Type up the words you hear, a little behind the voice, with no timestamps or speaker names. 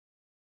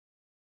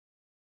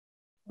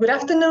Good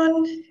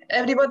afternoon,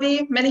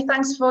 everybody. Many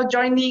thanks for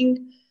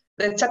joining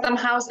the Chatham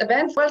House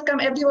event. Welcome,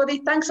 everybody.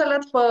 Thanks a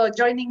lot for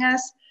joining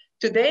us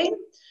today.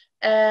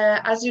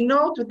 As you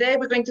know, today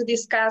we're going to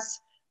discuss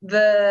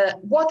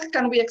what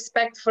can we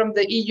expect from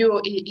the EU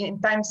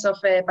in times of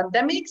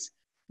pandemics.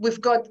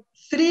 We've got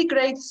three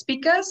great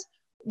speakers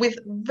with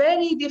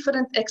very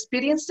different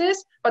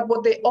experiences, but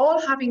what they all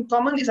have in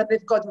common is that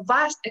they've got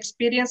vast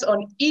experience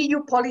on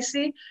EU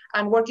policy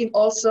and working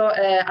also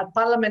at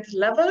parliament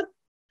level.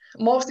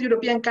 Most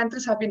European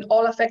countries have been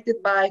all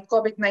affected by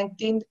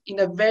COVID-19 in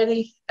a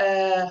very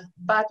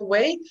bad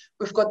way.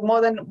 We've got more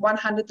than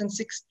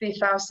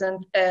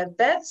 160,000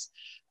 deaths,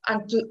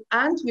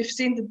 and we've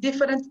seen the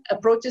different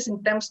approaches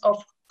in terms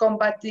of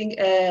combating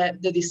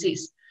the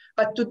disease.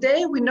 But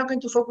today, we're not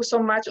going to focus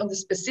so much on the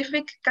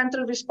specific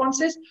country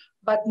responses,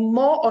 but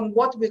more on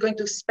what we're going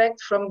to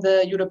expect from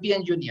the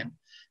European Union.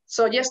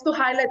 So just to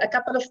highlight a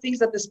couple of things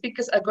that the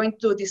speakers are going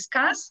to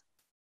discuss,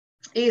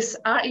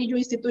 are EU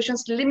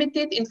institutions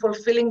limited in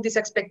fulfilling these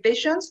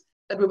expectations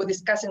that we were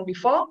discussing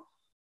before?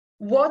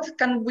 What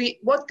can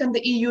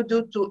the EU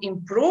do to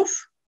improve?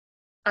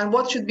 And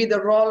what should be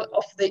the role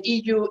of the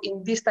EU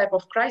in this type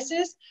of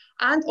crisis?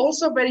 And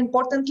also, very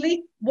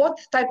importantly, what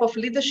type of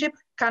leadership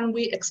can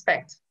we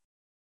expect?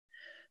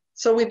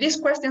 So with these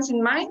questions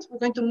in mind, we're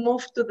going to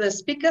move to the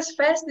speakers.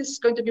 First, this is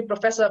going to be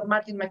Professor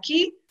Martin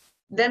McKee.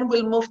 Then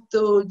we'll move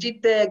to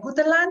Jytte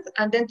Guteland,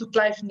 and then to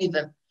Clive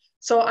Needle.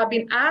 So I've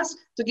been asked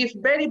to give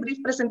very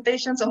brief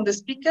presentations on the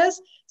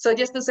speakers. So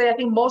just to say, I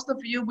think most of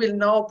you will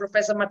know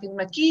Professor Martin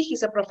McKee.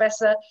 He's a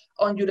professor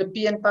on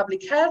European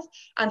public health,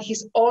 and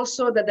he's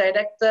also the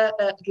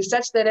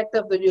research director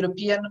of the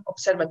European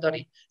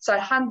Observatory. So I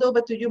hand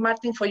over to you,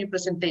 Martin, for your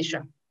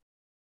presentation.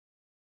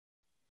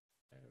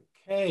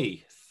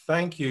 Okay,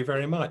 thank you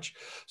very much.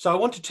 So I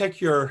want to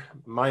take your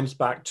minds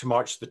back to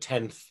March the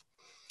 10th,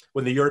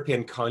 when the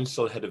European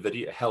Council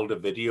held a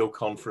video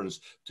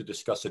conference to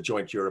discuss a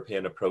joint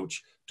European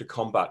approach to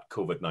combat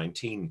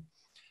COVID-19.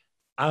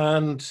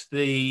 And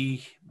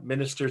the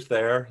ministers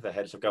there, the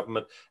heads of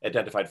government,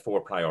 identified four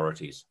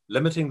priorities: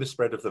 limiting the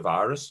spread of the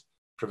virus,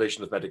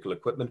 provision of medical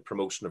equipment,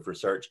 promotion of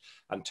research,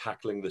 and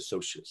tackling the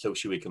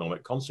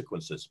socio-economic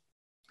consequences.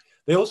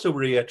 They also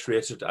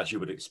reiterated, as you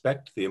would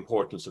expect, the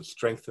importance of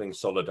strengthening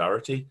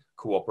solidarity,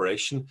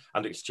 cooperation,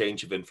 and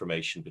exchange of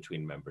information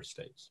between member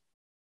states.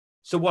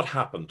 So what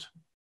happened?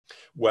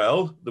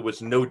 Well, there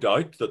was no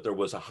doubt that there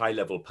was a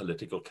high-level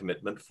political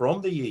commitment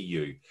from the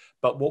EU,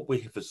 but what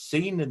we have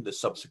seen in the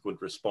subsequent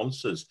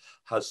responses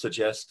has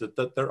suggested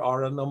that there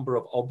are a number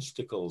of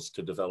obstacles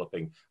to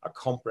developing a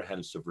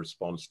comprehensive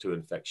response to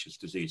infectious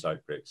disease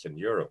outbreaks in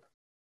Europe.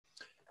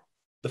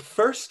 The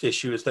first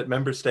issue is that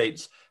member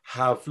states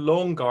have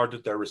long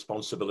guarded their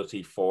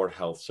responsibility for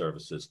health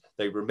services.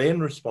 They remain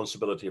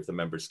responsibility of the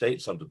member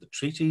states under the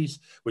treaties,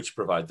 which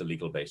provide the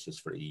legal basis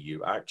for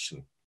EU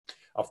action.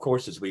 Of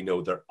course, as we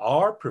know, there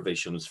are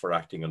provisions for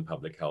acting on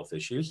public health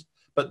issues,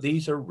 but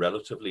these are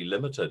relatively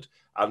limited.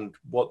 And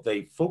what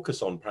they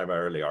focus on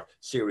primarily are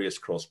serious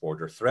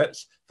cross-border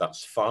threats.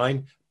 That's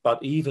fine.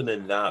 But even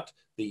in that,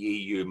 the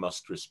EU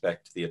must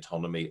respect the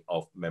autonomy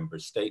of member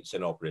states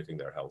in operating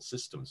their health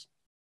systems.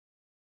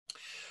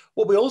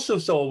 What we also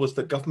saw was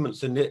that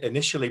governments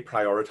initially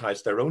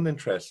prioritized their own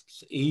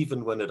interests,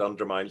 even when it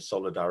undermined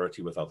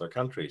solidarity with other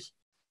countries.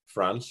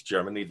 France,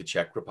 Germany, the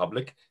Czech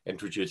Republic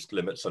introduced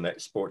limits on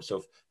exports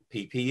of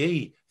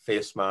PPE,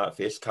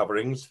 face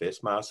coverings,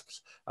 face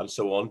masks, and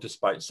so on,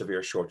 despite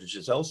severe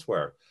shortages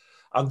elsewhere.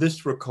 And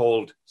this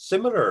recalled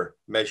similar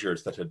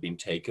measures that had been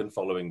taken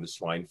following the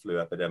swine flu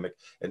epidemic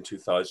in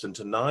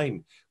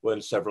 2009,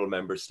 when several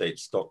member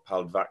states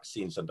stockpiled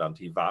vaccines and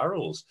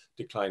antivirals,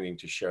 declining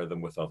to share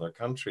them with other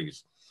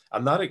countries.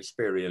 And that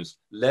experience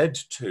led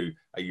to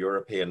a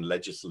European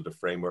legislative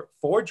framework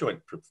for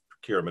joint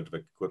procurement of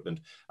equipment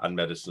and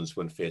medicines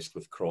when faced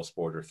with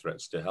cross-border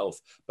threats to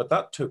health. But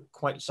that took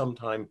quite some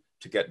time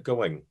to get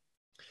going.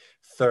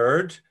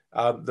 Third,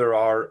 there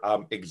are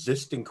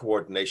existing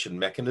coordination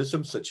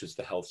mechanisms such as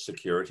the Health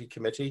Security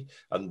Committee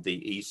and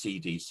the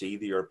ECDC,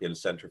 the European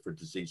Centre for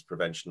Disease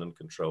Prevention and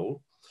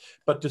Control.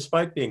 But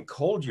despite being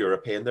called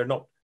European, they're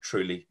not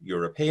truly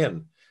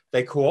European.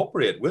 They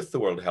cooperate with the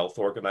World Health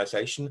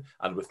Organization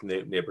and with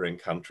neighboring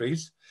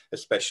countries,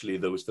 especially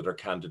those that are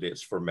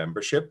candidates for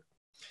membership.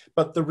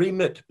 But the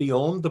remit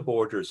beyond the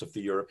borders of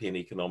the European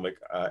Economic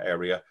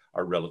Area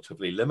are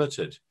relatively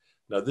limited.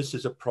 Now, this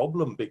is a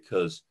problem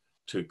because,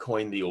 to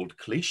coin the old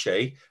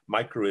cliche,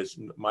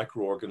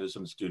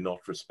 microorganisms do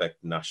not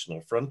respect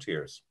national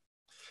frontiers.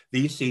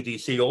 The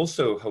ECDC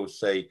also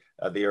hosts the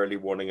Early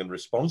Warning and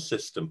Response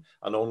System,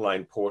 an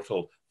online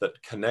portal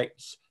that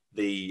connects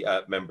the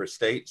member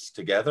states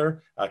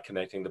together,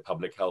 connecting the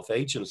public health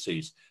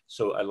agencies,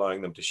 so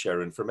allowing them to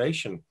share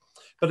information.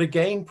 But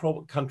again,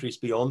 countries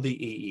beyond the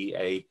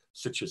EEA,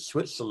 such as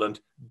Switzerland,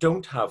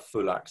 don't have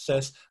full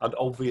access. And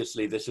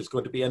obviously, this is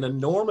going to be an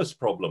enormous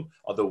problem,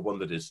 although one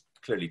that is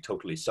clearly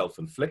totally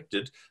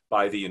self-inflicted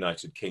by the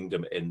United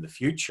Kingdom in the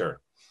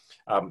future.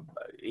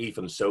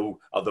 Even so,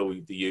 although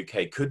the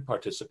UK could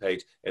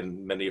participate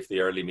in many of the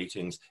early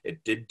meetings,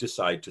 it did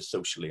decide to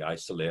socially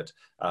isolate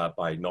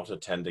by not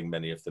attending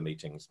many of the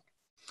meetings.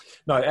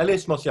 Now,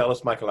 Elias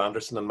Mosialis, Michael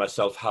Anderson and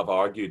myself have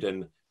argued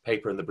in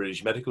paper in the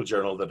British Medical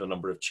Journal that a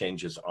number of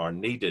changes are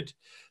needed.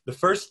 The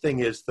first thing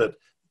is that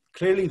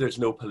clearly there's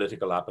no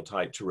political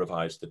appetite to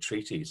revise the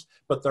treaties,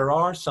 but there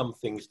are some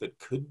things that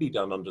could be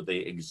done under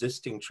the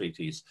existing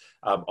treaties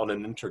on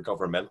an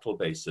intergovernmental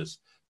basis.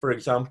 For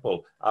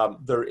example,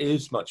 there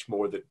is much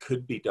more that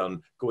could be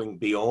done going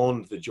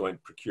beyond the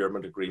joint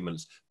procurement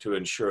agreements to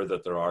ensure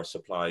that there are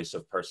supplies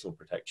of personal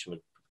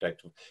protection,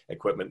 protective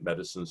equipment,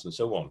 medicines, and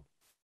so on.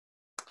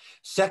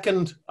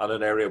 Second, on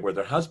an area where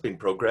there has been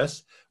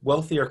progress,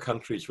 wealthier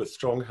countries with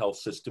strong health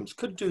systems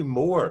could do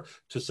more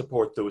to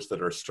support those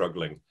that are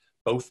struggling,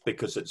 both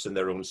because it's in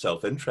their own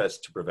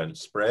self-interest to prevent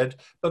spread,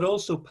 but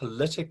also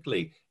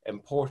politically,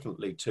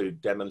 importantly, to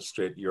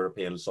demonstrate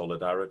European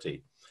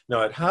solidarity.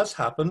 Now, it has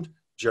happened.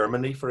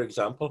 Germany, for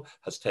example,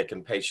 has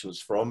taken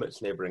patients from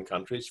its neighbouring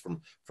countries,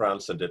 from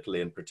France and Italy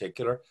in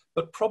particular,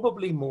 but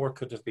probably more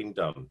could have been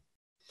done.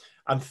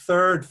 And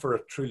third, for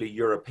a truly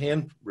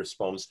European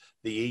response,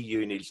 the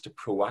EU needs to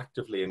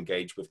proactively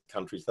engage with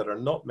countries that are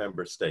not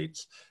member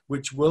states,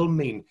 which will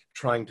mean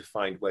trying to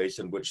find ways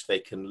in which they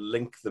can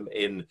link them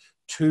in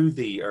to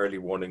the early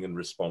warning and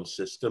response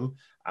system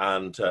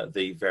and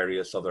the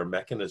various other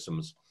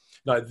mechanisms.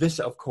 Now, this,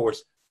 of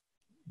course,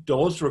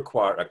 does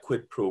require a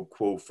quid pro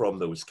quo from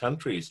those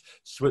countries.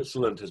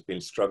 Switzerland has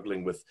been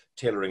struggling with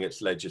tailoring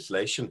its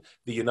legislation.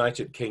 The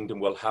United Kingdom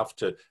will have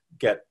to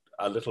get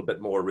a little bit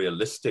more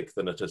realistic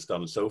than it has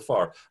done so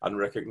far and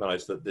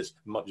recognize that this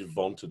much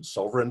vaunted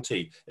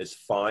sovereignty is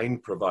fine,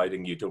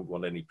 providing you don't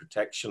want any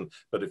protection.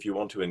 But if you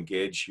want to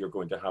engage, you're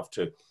going to have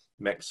to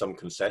make some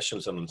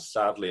concessions. And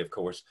sadly, of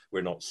course,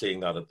 we're not seeing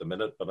that at the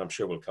minute, but I'm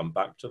sure we'll come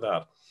back to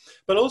that.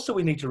 But also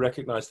we need to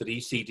recognize that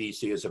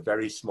ECDC is a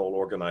very small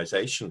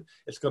organization.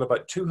 It's got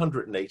about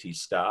 280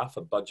 staff,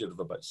 a budget of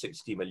about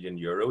 60 million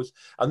euros.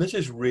 And this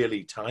is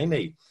really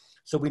tiny.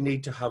 So we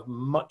need to have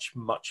much,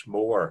 much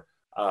more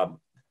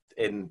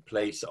in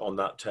place on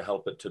that to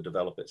help it to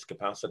develop its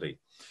capacity.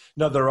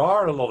 Now, there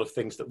are a lot of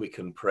things that we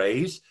can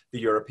praise. The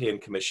European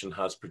Commission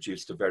has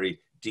produced a very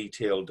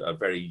detailed, a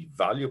very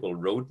valuable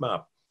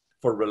roadmap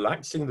for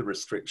relaxing the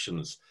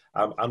restrictions.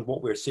 And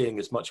what we're seeing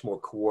is much more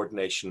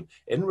coordination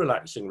in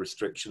relaxing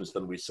restrictions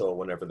than we saw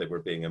whenever they were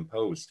being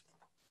imposed.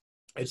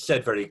 It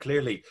said very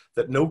clearly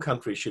that no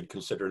country should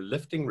consider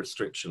lifting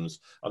restrictions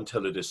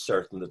until it is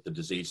certain that the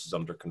disease is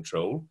under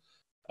control.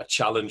 A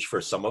challenge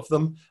for some of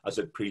them, as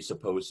it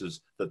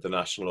presupposes that the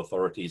national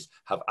authorities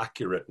have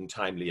accurate and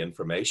timely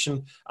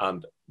information.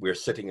 And we're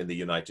sitting in the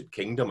United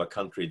Kingdom, a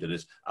country that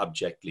is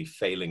abjectly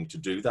failing to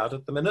do that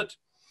at the minute.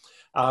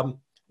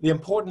 The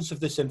importance of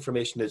this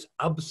information is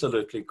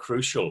absolutely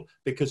crucial,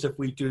 because if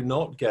we do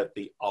not get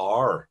the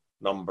R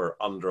number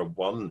under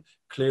 1,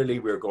 clearly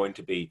we're going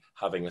to be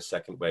having a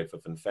second wave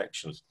of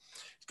infections.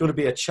 It's going to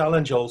be a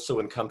challenge also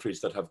in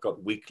countries that have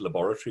got weak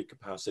laboratory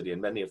capacity,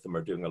 and many of them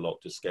are doing a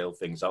lot to scale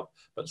things up,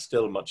 but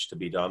still much to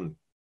be done.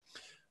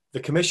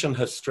 The Commission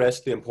has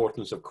stressed the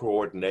importance of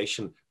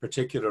coordination,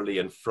 particularly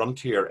in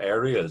frontier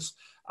areas.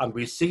 And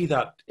we see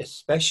that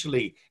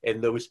especially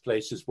in those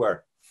places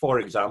where, for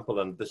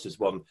example, and this is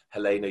one,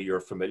 Helena,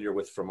 you're familiar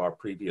with from our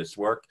previous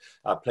work,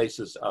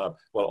 places,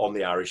 well, on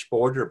the Irish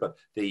border, but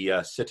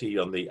the city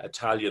on the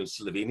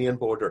Italian-Slovenian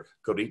border,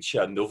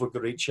 Gorica, Nova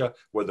Gorica,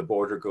 where the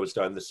border goes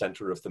down the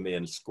center of the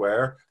main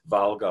square,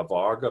 Valga,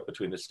 Varga,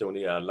 between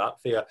Estonia and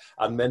Latvia,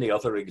 and many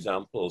other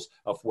examples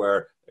of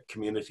where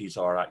communities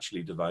are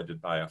actually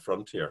divided by a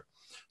frontier.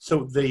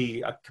 So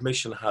the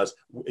Commission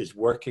is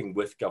working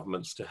with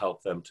governments to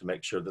help them to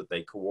make sure that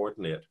they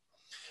coordinate.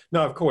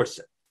 Now, of course,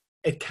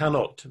 it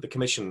cannot, the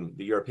Commission,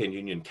 the European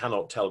Union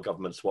cannot tell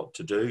governments what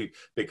to do,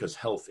 because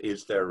health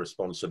is their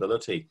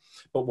responsibility.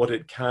 But what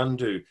it can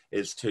do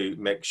is to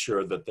make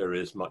sure that there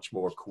is much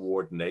more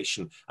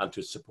coordination and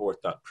to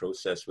support that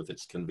process with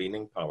its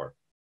convening power.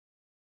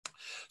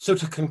 So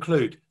to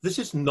conclude, this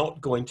is not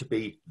going to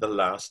be the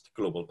last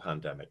global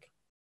pandemic.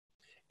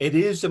 It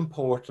is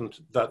important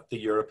that the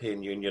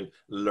European Union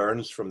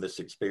learns from this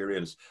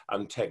experience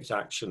and takes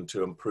action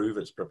to improve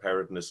its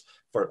preparedness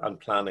and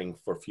planning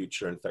for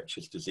future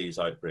infectious disease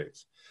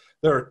outbreaks.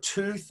 There are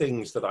 2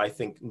 things that I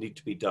think need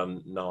to be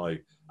done now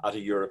at a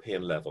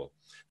European level.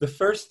 The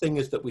first thing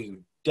is that we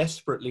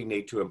desperately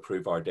need to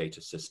improve our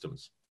data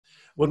systems.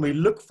 When we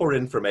look for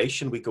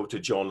information, we go to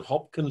Johns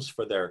Hopkins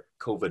for their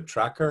COVID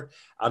tracker.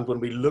 And when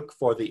we look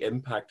for the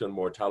impact on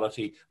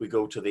mortality, we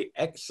go to the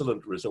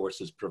excellent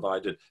resources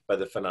provided by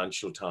the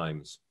Financial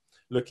Times,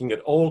 looking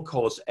at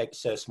all-cause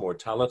excess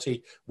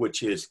mortality,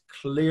 which is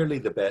clearly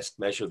the best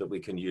measure that we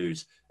can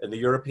use. In the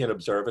European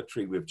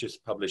Observatory, we've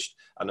just published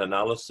an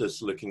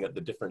analysis looking at the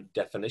different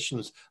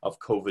definitions of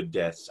COVID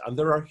deaths. And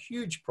there are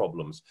huge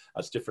problems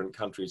as different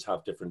countries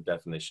have different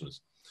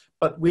definitions.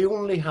 But we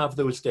only have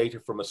those data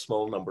from a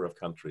small number of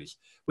countries.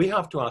 We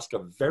have to ask a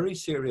very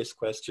serious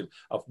question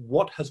of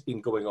what has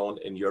been going on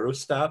in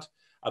Eurostat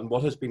and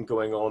what has been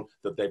going on,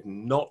 that they've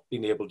not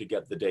been able to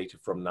get the data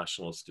from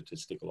national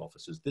statistical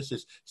offices. This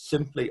is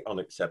simply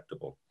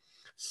unacceptable.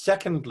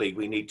 Secondly,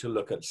 we need to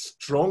look at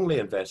strongly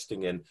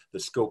investing in the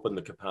scope and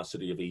the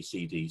capacity of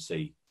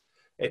ECDC.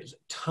 It's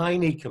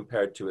tiny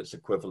compared to its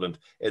equivalent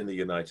in the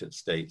United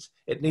States.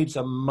 It needs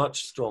a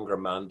much stronger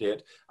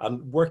mandate,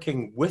 and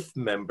working with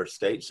member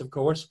states, of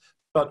course,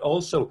 but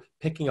also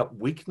picking up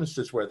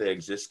weaknesses where they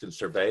exist in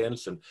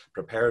surveillance and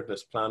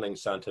preparedness planning,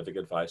 scientific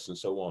advice, and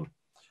so on.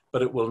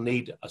 But it will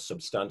need a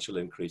substantial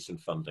increase in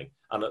funding.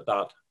 And at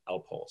that, I'll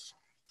pause.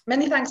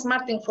 Many thanks,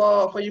 Martin,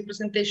 for your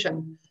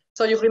presentation.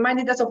 So you've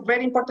reminded us of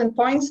very important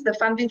points, the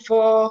funding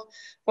for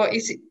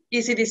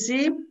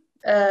ECDC,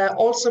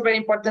 also very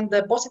important,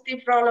 the positive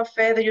role of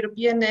the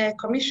European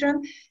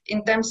Commission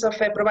in terms of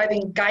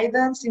providing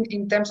guidance,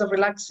 in terms of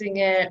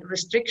relaxing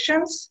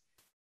restrictions,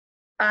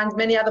 and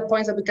many other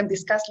points that we can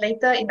discuss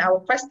later in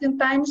our question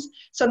times.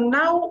 So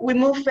now we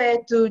move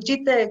to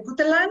Gitte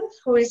Guteland,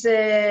 who is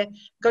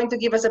going to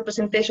give us a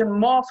presentation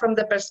more from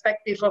the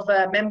perspective of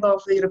a member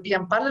of the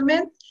European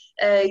Parliament.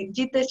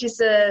 Gitte is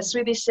a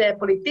Swedish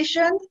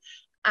politician,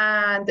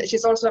 and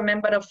she's also a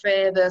member of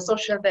the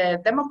Social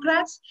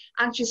Democrats,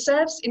 and she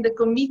serves in the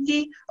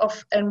Committee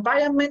of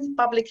Environment,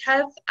 Public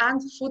Health and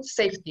Food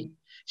Safety.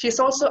 She's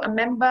also a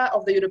member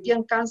of the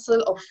European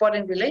Council of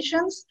Foreign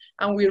Relations,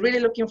 and we're really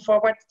looking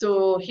forward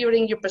to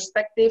hearing your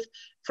perspective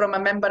from a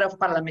member of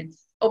Parliament.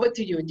 Over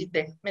to you,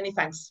 Gitte. Many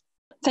thanks.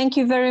 Thank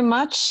you very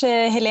much,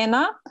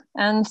 Helena,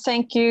 and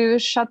thank you,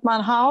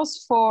 Chatham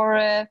House,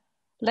 for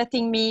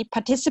letting me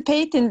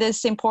participate in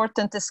this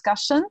important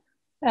discussion.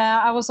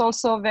 I was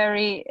also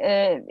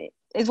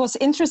it was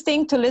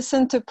interesting to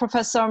listen to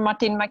Professor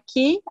Martin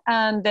McKee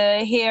and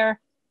hear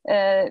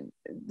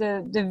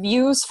the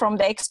views from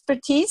the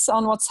expertise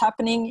on what's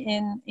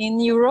happening in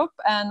Europe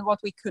and what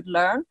we could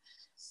learn.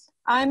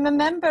 I'm a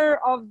member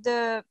of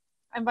the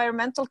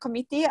Environmental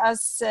Committee,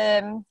 as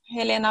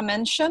Helena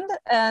mentioned,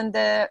 and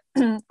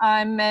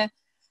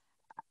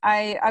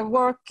I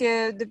work,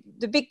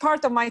 the big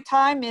part of my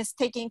time is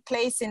taking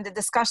place in the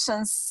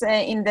discussions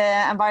in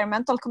the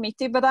Environmental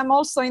Committee, but I'm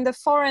also in the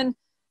Foreign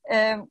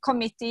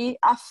Committee,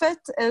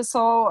 AFET,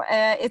 so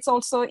it's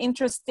also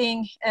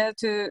interesting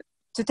to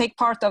take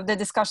part of the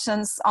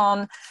discussions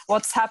on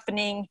what's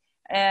happening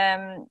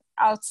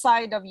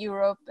outside of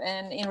Europe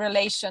and in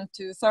relation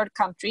to third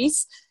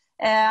countries.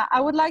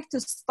 I would like to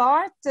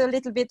start a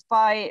little bit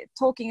by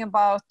talking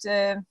about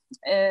the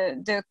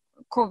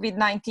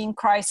COVID-19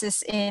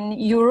 crisis in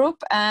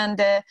Europe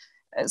and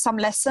some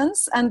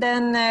lessons, and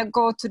then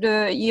go to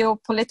the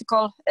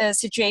geopolitical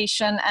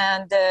situation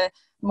and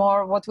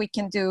more what we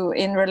can do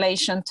in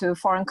relation to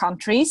foreign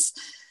countries.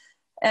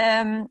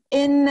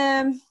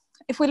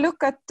 If we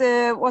look at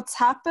what's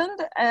happened,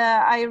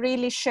 I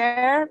really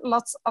share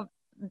lots of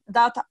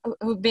that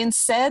who've been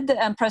said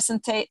and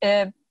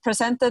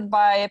presented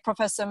by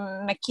Professor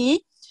McKee.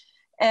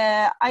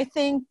 I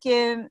think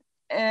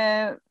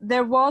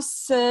there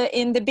was,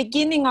 in the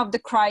beginning of the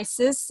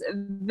crisis,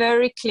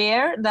 very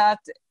clear that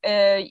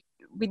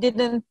we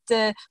didn't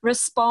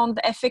respond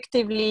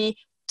effectively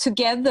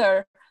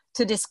together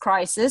to this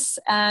crisis.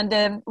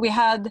 And we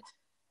had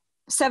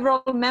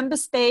several member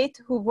states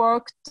who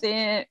worked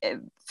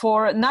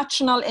for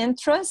national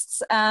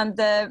interests, and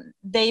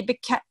they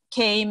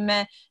became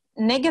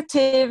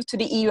negative to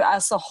the EU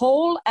as a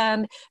whole,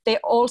 and they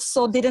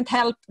also didn't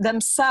help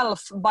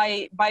themselves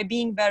by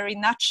being very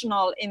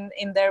national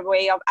in their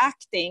way of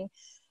acting.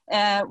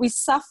 We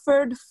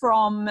suffered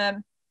from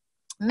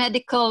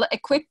medical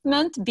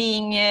equipment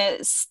being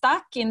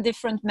stuck in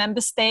different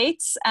member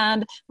states,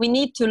 and we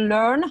need to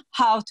learn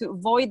how to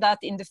avoid that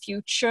in the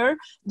future.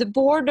 The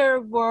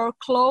border were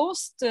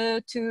closed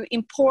to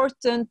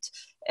important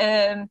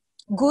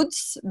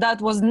goods that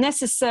was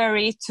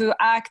necessary to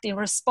act in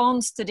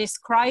response to this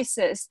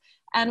crisis.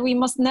 And we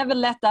must never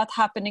let that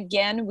happen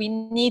again. We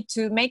need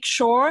to make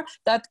sure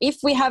that if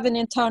we have an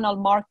internal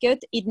market,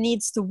 it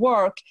needs to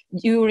work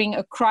during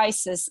a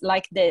crisis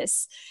like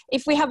this.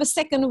 If we have a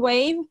second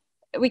wave,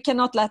 we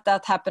cannot let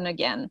that happen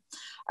again.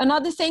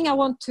 Another thing I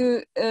want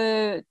to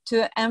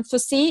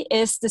emphasize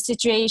is the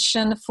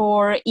situation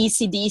for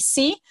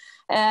ECDC,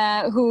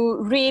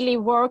 who really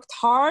worked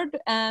hard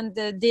and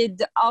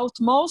did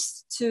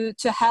utmost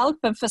to help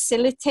and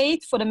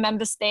facilitate for the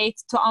member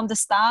states to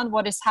understand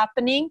what is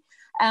happening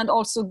and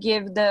also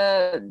give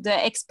the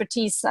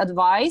expertise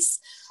advice.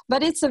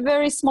 But it's a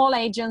very small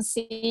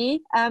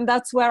agency, and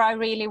that's where I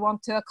really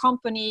want to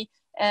accompany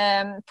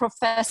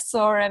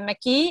Professor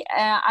McKee.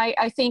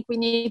 I think we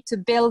need to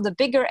build the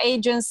bigger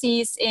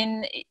agencies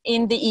in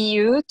the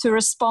EU to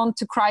respond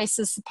to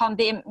crisis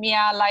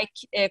pandemia like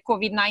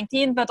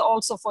COVID-19, but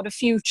also for the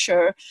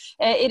future.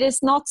 It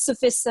is not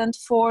sufficient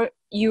for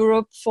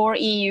Europe, for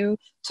EU,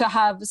 to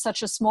have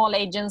such a small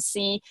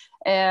agency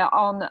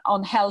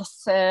on health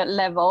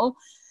level.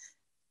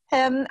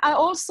 I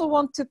also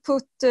want to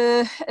put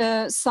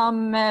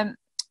some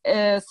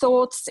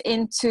thoughts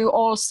into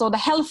also the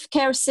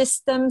healthcare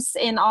systems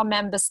in our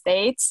member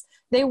states.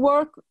 They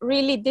work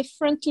really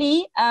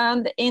differently,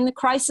 and in a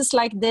crisis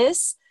like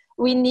this,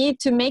 we need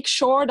to make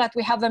sure that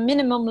we have a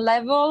minimum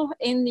level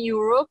in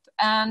Europe,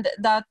 and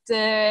that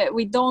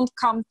we don't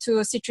come to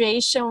a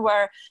situation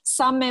where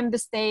some member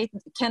states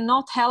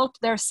cannot help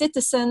their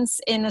citizens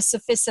in a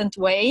sufficient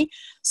way.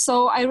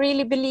 So I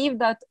really believe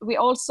that we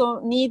also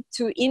need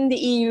to, in the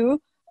EU,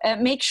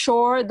 make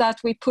sure that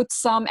we put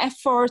some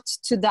effort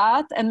to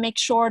that and make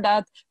sure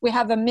that we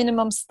have a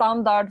minimum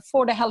standard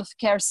for the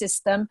healthcare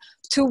system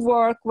to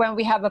work when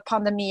we have a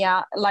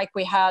pandemic like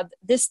we had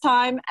this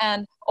time,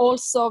 and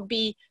also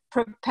be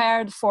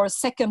prepared for a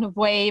second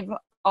wave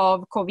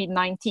of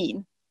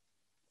COVID-19.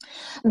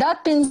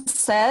 That being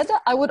said,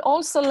 I would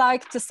also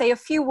like to say a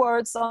few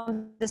words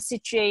on the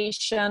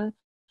situation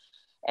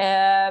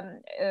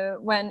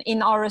when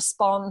in our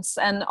response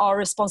and our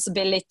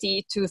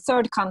responsibility to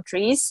third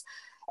countries.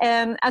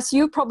 As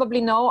you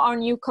probably know, our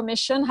new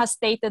commission has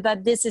stated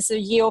that this is a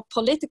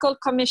geopolitical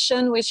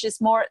commission, which is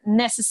more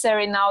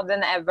necessary now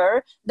than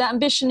ever. The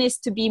ambition is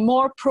to be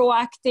more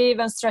proactive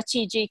and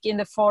strategic in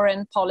the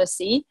foreign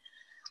policy.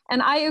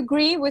 And I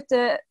agree with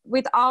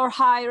our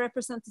High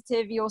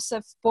Representative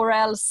Josep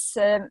Borrell's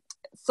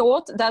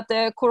thought that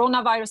the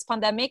coronavirus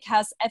pandemic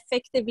has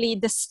effectively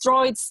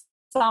destroyed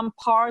some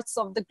parts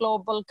of the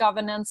global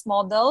governance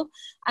model,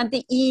 and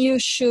the EU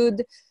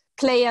should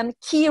play a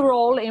key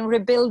role in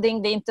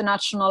rebuilding the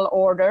international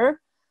order.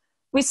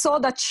 We saw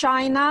that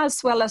China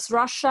as well as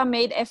Russia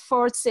made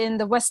efforts in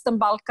the Western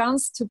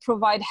Balkans to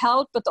provide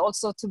help, but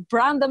also to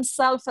brand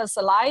themselves as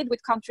allied with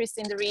countries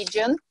in the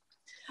region.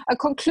 A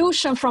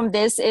conclusion from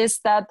this is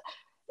that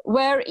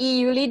where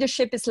EU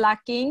leadership is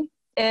lacking,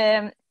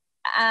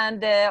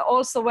 and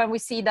also when we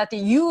see that the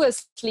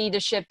US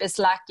leadership is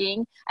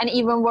lacking and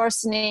even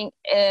worsening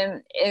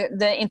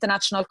the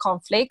international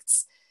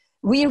conflicts,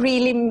 we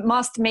really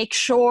must make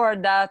sure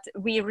that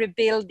we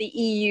rebuild the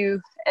EU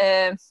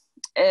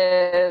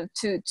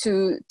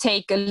to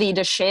take a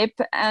leadership.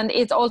 And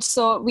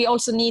we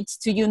also need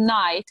to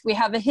unite. We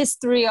have a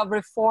history of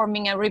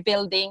reforming and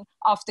rebuilding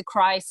after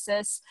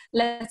crisis.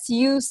 Let's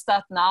use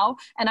that now.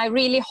 And I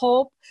really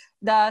hope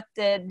that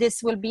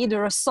this will be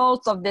the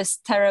result of this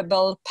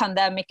terrible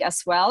pandemic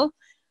as well.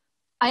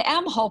 I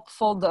am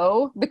hopeful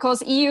though,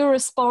 because EU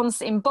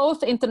response in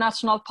both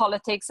international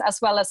politics as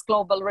well as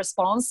global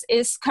response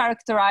is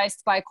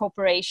characterized by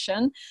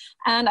cooperation.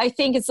 And I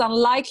think it's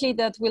unlikely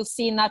that we'll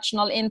see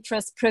national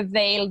interest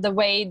prevail the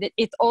way that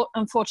it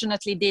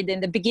unfortunately did in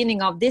the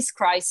beginning of this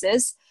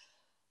crisis.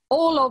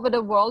 All over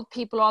the world,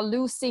 people are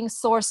losing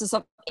sources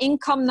of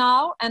income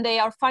now, and they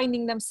are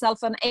finding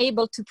themselves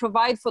unable to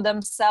provide for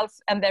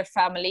themselves and their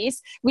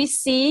families. We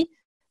see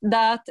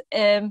that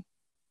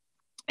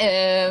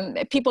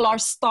people are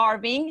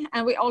starving,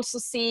 and we also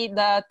see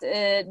that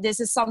this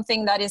is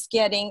something that is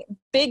getting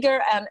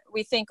bigger, and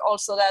we think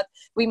also that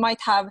we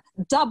might have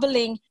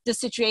doubling the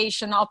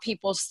situation of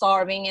people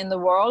starving in the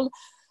world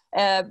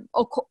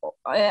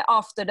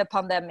after the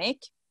pandemic.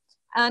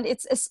 And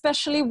it's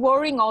especially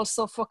worrying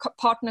also for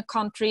partner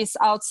countries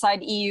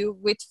outside EU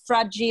with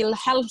fragile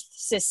health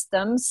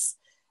systems.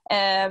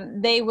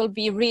 They will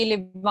be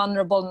really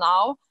vulnerable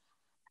now.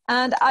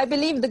 And I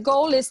believe the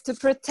goal is to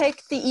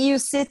protect the EU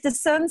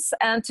citizens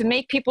and to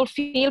make people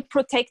feel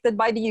protected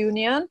by the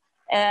Union,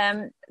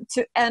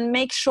 and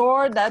make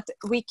sure that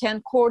we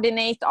can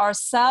coordinate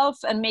ourselves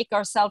and make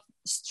ourselves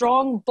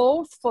strong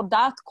both for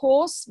that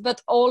cause,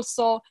 but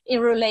also in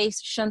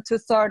relation to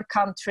third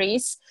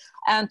countries,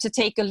 and to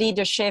take a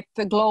leadership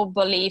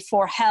globally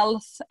for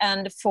health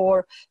and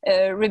for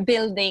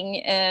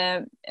rebuilding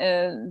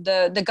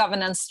the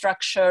governance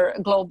structure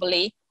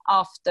globally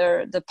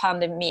after the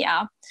pandemic.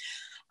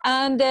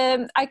 And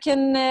I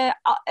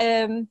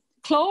can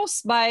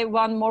close by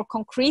one more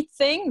concrete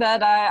thing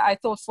that I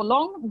thought for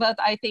long, but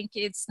I think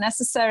it's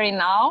necessary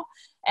now.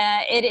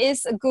 It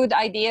is a good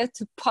idea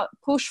to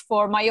push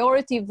for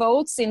majority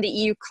votes in the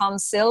EU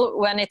Council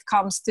when it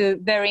comes to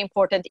very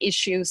important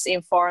issues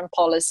in foreign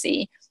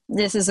policy.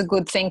 This is a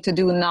good thing to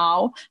do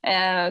now,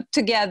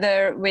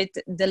 together with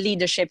the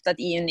leadership that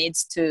EU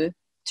needs to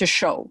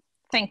show.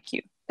 Thank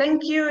you.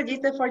 Thank you,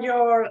 Gita, for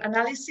your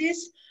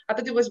analysis. I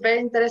thought it was very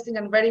interesting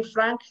and very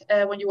frank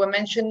when you were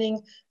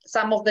mentioning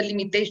some of the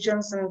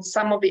limitations and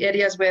some of the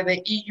areas where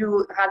the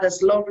EU had a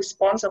slow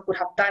response or could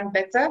have done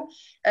better.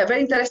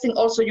 Very interesting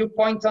also your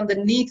point on the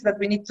need that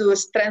we need to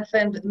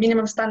strengthen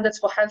minimum standards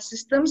for health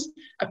systems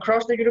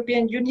across the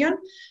European Union.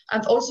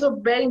 And also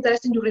very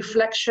interesting your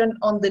reflection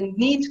on the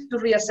need to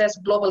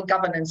reassess global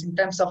governance in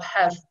terms of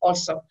health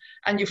also.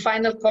 And your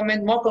final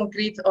comment, more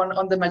concrete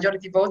on the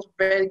majority vote,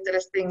 very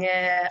interesting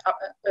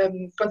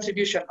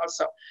contribution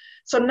also.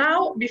 So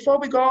now, before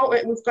we go,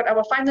 we've got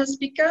our final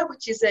speaker,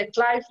 which is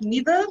Clive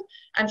Needle,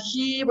 and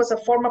he was a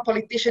former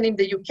politician in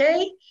the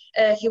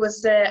UK. He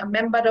was a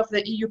member of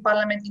the EU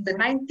Parliament in the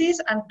 90s,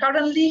 and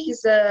currently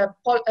he's a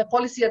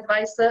policy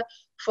advisor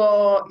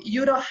for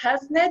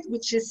EuroHealthNet,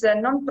 which is a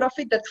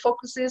non-profit that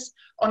focuses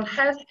on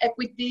health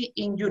equity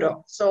in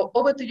Europe. So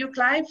over to you,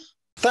 Clive.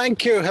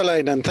 Thank you,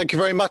 Helena, and thank you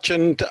very much.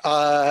 And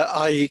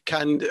I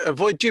can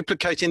avoid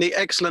duplicating the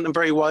excellent and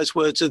very wise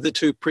words of the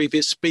two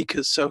previous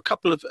speakers. So a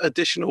couple of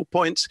additional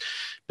points,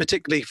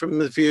 particularly from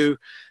the view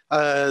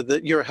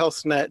that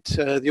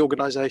EuroHealthNet, the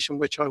organisation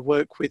which I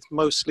work with,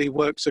 mostly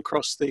works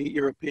across the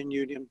European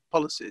Union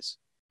policies.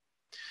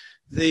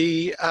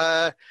 The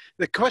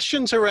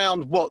questions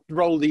around what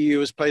role the EU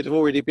has played have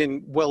already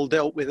been well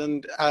dealt with,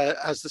 and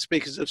as the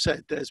speakers have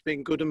said, there's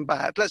been good and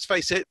bad. Let's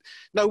face it,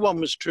 no one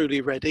was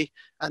truly ready,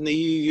 and the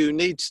EU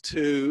needs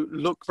to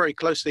look very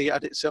closely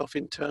at itself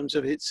in terms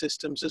of its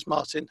systems, as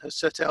Martin has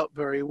set out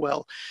very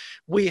well.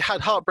 We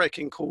had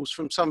heartbreaking calls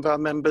from some of our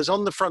members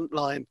on the front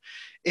line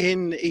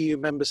in EU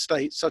member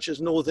states, such as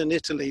Northern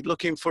Italy,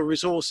 looking for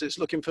resources,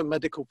 looking for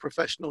medical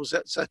professionals,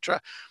 etc.,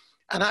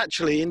 and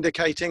actually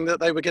indicating that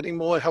they were getting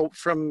more help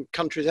from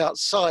countries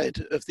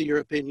outside of the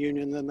European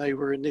Union than they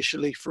were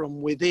initially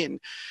from within,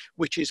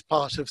 which is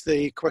part of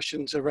the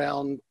questions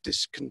around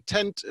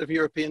discontent of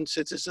European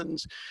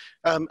citizens.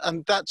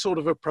 And that sort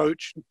of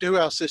approach, do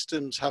our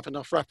systems have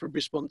enough rapid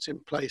response in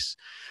place,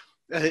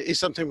 is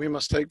something we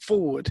must take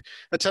forward.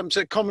 Attempts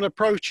at common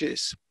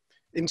approaches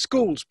in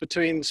schools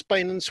between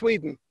Spain and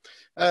Sweden,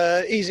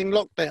 easing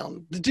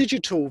lockdown, the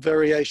digital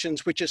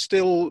variations which are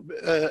still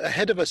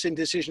ahead of us in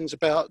decisions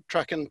about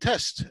track and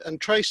test and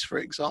trace, for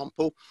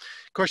example.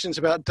 Questions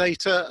about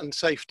data and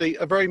safety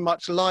are very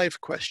much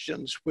live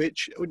questions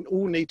which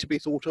all need to be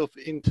thought of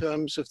in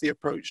terms of the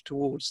approach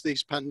towards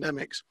these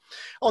pandemics.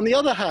 On the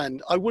other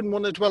hand, I wouldn't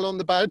want to dwell on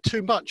the bad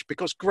too much,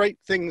 because great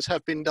things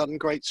have been done,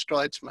 great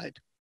strides made.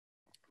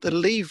 The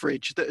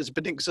leverage that has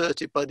been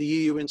exerted by the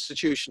EU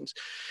institutions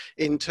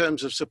in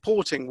terms of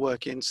supporting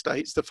working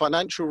states, the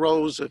financial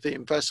roles of the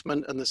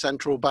investment and the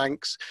central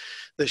banks,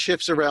 the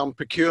shifts around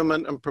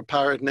procurement and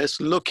preparedness,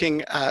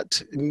 looking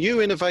at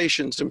new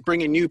innovations and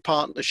bringing new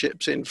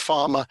partnerships in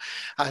pharma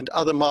and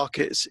other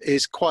markets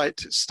is quite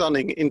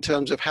stunning in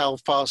terms of how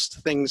fast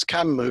things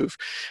can move.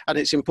 And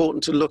it's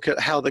important to look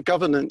at how the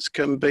governance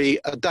can be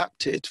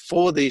adapted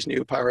for these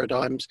new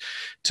paradigms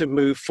to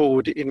move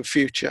forward in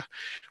future.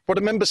 What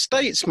do member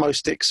states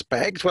most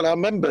expect? Well, our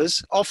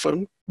members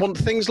often want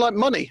things like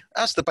money.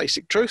 That's the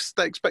basic truth.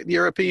 They expect the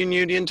European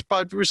Union to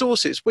provide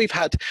resources. We've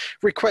had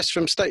requests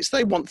from states.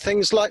 They want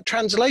things like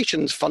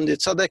translations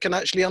funded so they can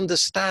actually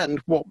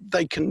understand what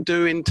they can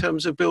do in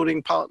terms of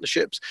building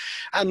partnerships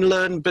and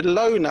learn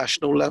below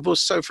national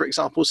levels. So, for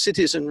example,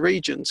 cities and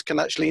regions can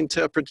actually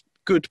interpret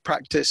good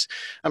practice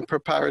and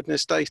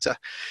preparedness data.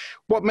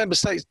 What member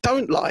states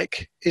don't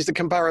like is the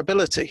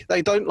comparability.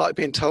 They don't like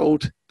being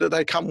told that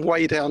they come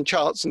way down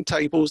charts and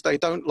tables. They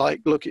don't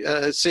like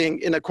seeing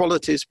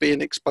inequalities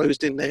being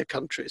exposed in their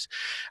countries.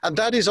 And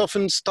that is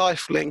often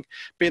stifling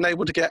being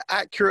able to get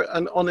accurate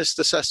and honest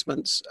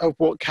assessments of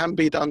what can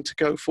be done to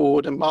go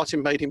forward. And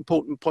Martin made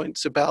important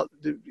points about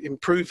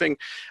improving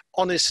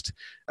honest,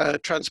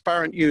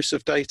 transparent use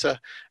of data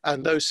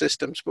and those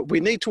systems. But we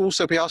need to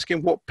also be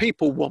asking what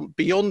people want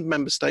beyond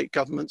member state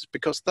governments,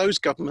 because those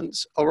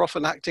governments are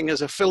often acting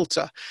as a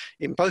filter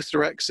in both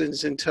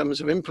directions in terms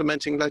of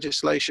implementing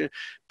legislation,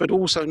 but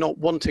also not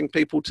wanting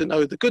people to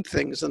know the good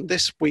things. And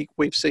this week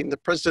we've seen the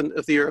President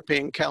of the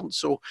European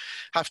Council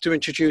have to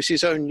introduce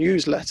his own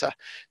newsletter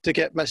to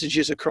get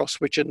messages across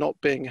which are not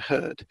being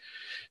heard.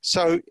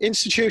 So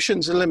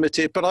institutions are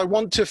limited, but I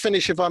want to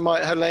finish, if I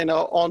might,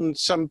 Helena, on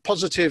some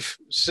positive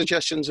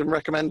suggestions and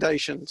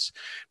recommendations,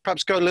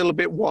 perhaps go a little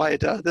bit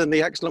wider than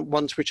the excellent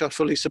ones which I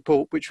fully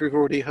support, which we've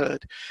already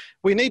heard.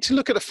 We need to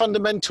look at the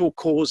fundamental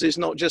causes,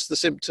 not just the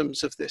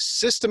symptoms of this.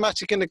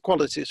 Systematic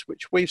inequalities,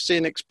 which we've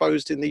seen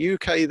exposed in the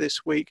UK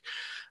this week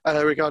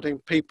regarding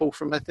people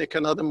from ethnic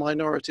and other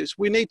minorities.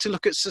 We need to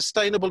look at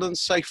sustainable and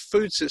safe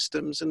food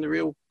systems and the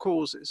real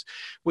causes.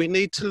 We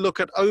need to look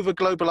at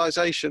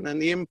over-globalization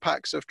and the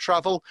impacts of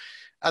travel,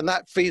 and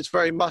that feeds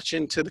very much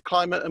into the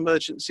climate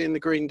emergency and the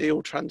Green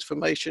Deal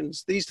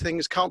transformations. These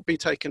things can't be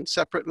taken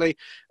separately,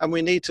 and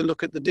we need to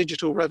look at the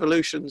digital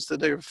revolutions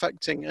that are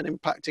affecting and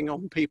impacting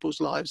on people's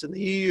lives. And the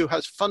EU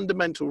has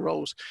fundamental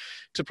roles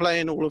to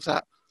play in all of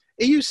that.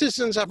 EU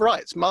citizens have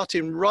rights.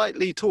 Martin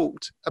rightly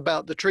talked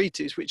about the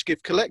treaties which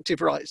give collective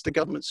rights to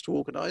governments to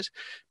organise,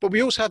 but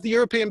we also have the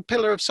European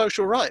Pillar of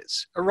Social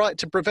Rights, a right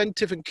to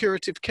preventive and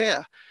curative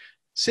care.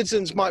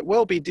 Citizens might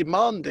well be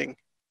demanding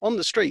on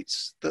the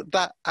streets that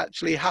that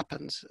actually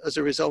happens as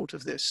a result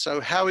of this. So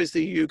how is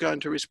the EU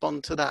going to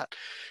respond to that?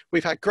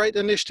 We've had great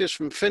initiatives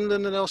from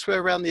Finland and elsewhere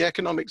around the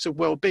economics of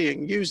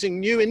well-being, using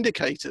new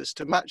indicators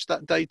to match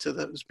that data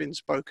that has been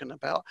spoken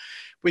about.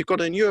 We've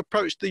got a new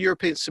approach to the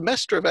European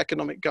semester of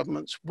economic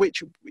governance,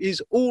 which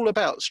is all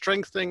about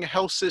strengthening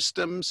health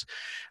systems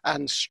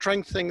and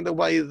strengthening the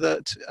way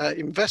that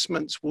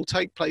investments will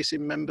take place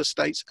in member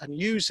states, and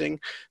using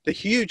the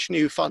huge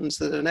new funds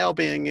that are now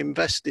being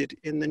invested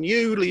in the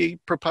newly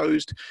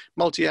proposed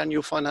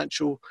multi-annual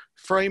financial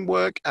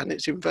framework and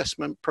its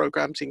investment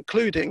programs,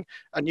 including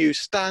a new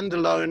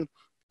standalone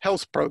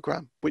health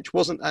program, which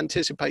wasn't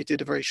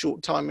anticipated a very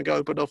short time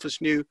ago, but offers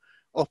new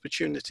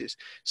opportunities.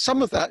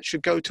 Some of that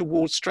should go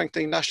towards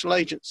strengthening national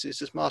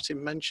agencies, as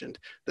Martin mentioned.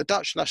 The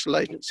Dutch national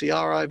agency,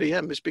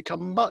 RIVM, has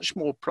become much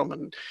more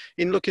prominent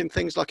in looking at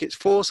things like its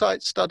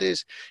foresight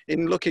studies,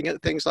 in looking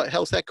at things like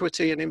health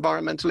equity and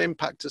environmental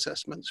impact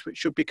assessments, which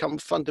should become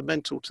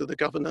fundamental to the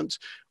governance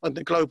and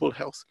the global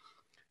health.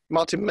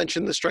 Martin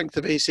mentioned the strength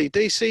of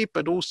ECDC,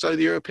 but also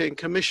the European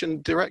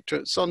Commission Director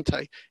at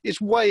Sante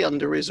is way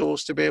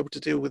under-resourced to be able to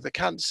deal with the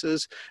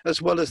cancers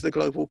as well as the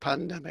global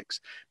pandemics.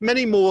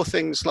 Many more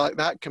things like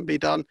that can be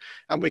done,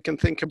 and we can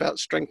think about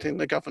strengthening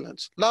the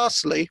governance.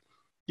 Lastly,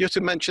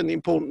 Jutta mentioned the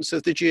importance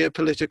of the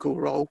geopolitical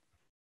role,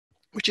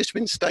 which has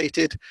been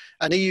stated,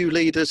 and EU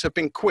leaders have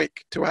been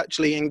quick to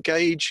actually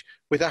engage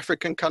with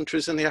African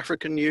countries and the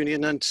African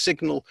Union and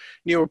signal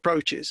new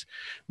approaches.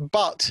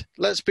 But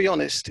let's be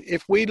honest,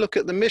 if we look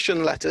at the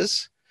mission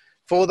letters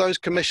for those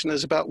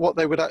commissioners about what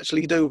they would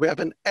actually do, we have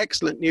an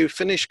excellent new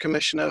Finnish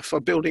commissioner for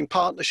building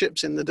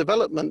partnerships in the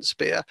development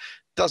sphere,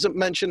 doesn't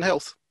mention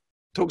health.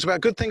 Talks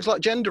about good things like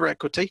gender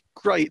equity.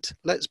 Great,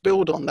 let's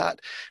build on that.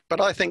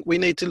 But I think we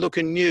need to look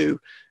anew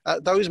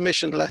at those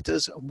mission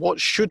letters, what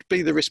should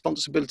be the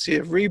responsibility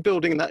of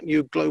rebuilding that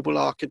new global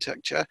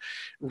architecture,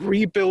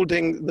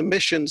 rebuilding the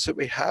missions that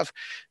we have.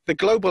 The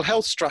global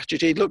health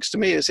strategy looks to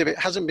me as if it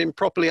hasn't been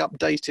properly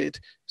updated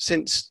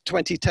since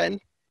 2010,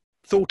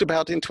 thought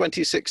about in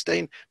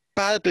 2016,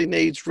 badly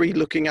needs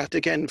re-looking at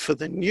again for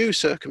the new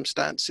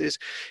circumstances,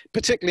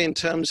 particularly in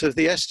terms of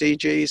the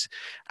SDGs,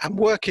 and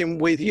working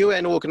with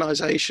UN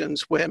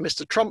organizations where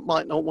Mr. Trump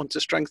might not want to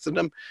strengthen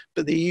them,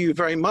 but the EU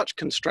very much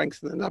can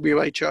strengthen the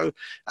WHO,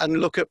 and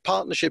look at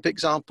partnership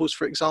examples,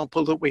 for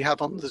example, that we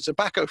have on the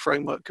Tobacco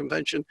Framework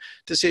Convention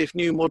to see if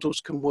new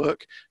models can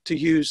work to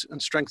use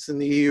and strengthen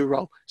the EU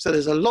role. So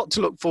there's a lot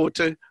to look forward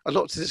to, a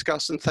lot to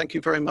discuss, and thank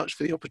you very much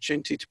for the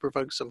opportunity to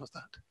provoke some of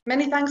that.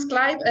 Many thanks,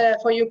 Clive,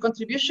 for your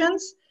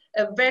contributions.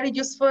 Very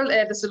useful,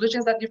 the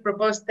solutions that you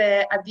proposed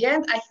at the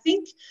end. I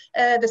think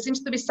there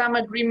seems to be some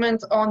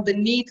agreement on the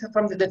need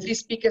from the three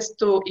speakers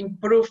to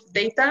improve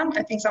data.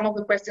 I think some of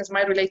the questions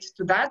might relate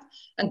to that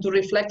and to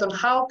reflect on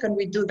how can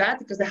we do that,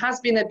 because there has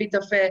been a bit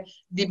of a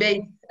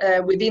debate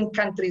within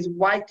countries.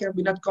 Why can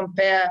we not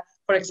compare,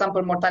 for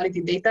example,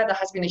 mortality data? There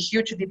has been a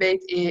huge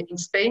debate in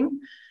Spain.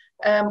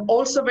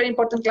 Also very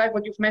important, Clive,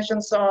 what you've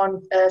mentioned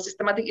on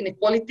systematic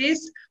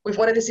inequalities. We've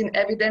already seen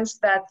evidence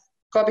that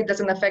COVID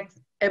doesn't affect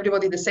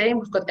everybody the same.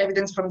 We've got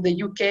evidence from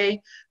the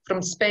UK,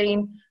 from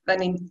Spain,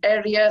 that in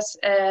areas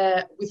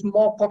with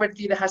more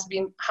poverty, there has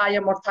been higher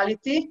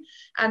mortality.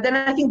 And then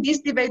I think this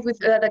debate with,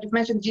 that you've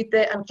mentioned,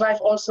 Jite and Clive,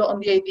 also on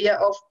the idea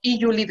of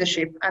EU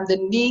leadership and the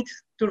need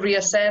to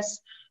reassess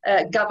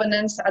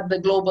governance at the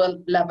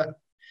global level.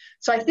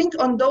 So I think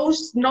on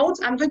those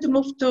notes, I'm going to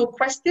move to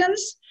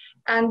questions.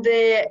 And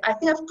I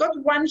think I've got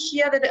one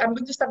here that I'm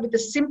going to start with a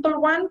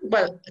simple one.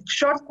 Well, a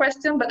short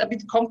question, but a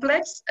bit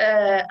complex.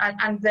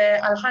 And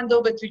I'll hand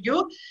over to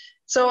you.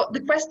 So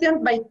the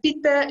question by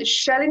Peter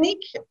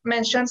Schelinik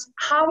mentions,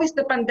 how is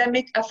the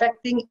pandemic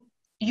affecting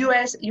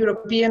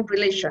US-European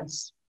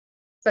relations?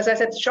 So as I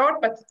said,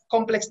 short, but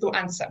complex to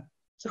answer.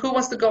 So who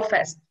wants to go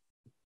first?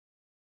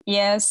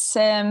 Yes,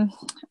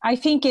 I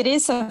think it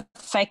is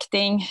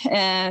affecting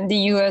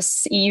the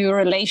US-EU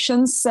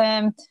relations.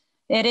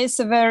 It is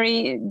a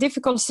very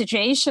difficult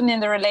situation in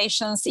the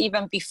relations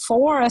even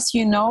before, as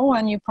you know,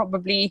 and you're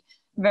probably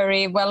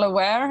very well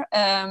aware.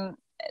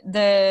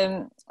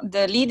 The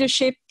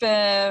leadership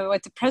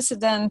with the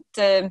president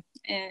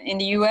in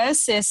the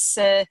US is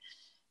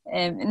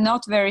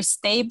not very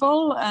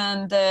stable,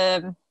 and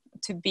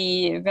to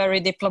be very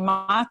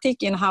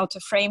diplomatic in how to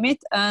frame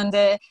it. And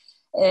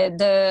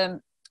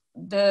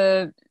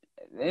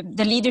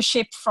the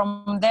leadership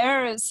from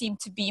there seemed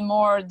to be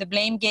more the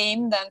blame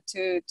game than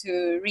to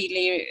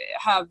really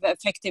have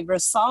effective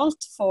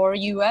result for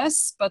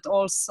US, but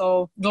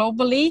also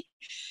globally.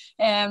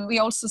 We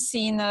also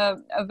seen a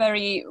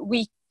very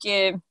weak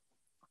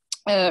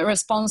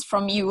response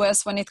from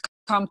US when it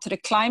comes to the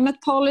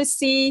climate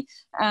policy,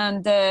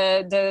 and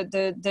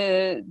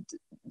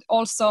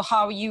also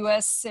how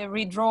US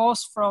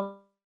withdraws from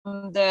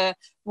the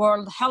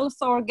World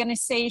Health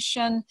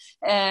Organization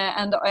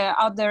and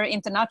other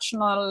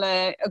international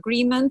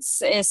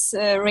agreements is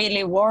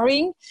really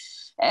worrying.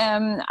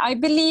 I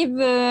believe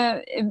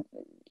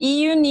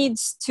EU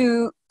needs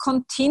to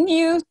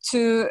continue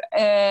to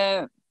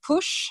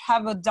push,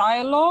 have a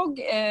dialogue,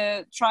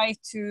 try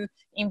to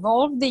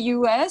involve the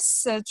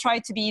US, try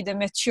to be the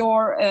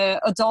mature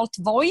adult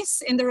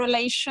voice in the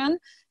relation,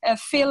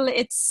 fill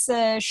its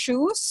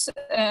shoes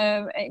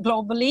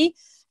globally.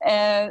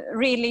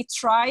 Really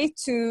try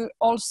to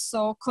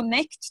also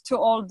connect to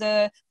all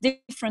the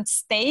different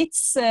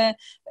states.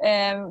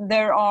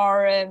 There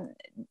are,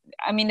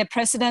 I mean, the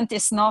president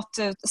is not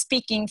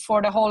speaking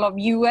for the whole of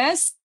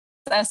US,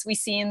 as we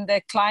see in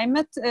the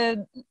climate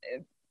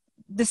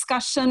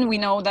discussion. We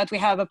know that we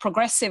have a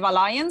progressive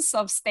alliance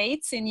of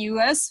states in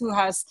US who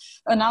has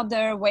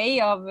another way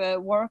of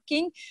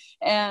working,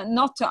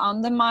 not to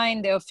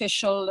undermine the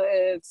official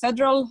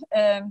federal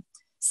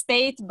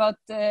state, but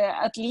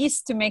at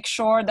least to make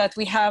sure that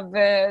we have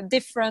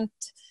different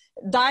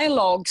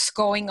dialogues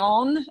going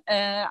on.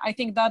 I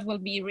think that will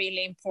be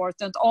really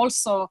important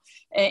also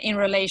in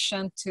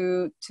relation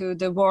to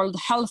the World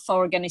Health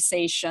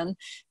Organization,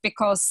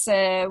 because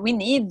we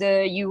need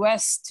the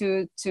US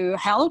to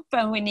help,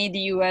 and we need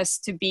the US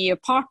to be a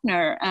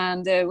partner,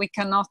 and we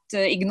cannot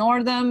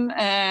ignore them,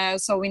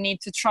 so we need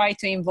to try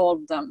to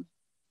involve them.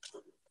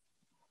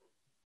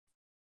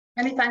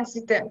 Many thanks,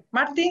 Ite.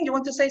 Martin, you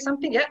want to say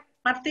something? Yeah,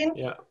 Martin?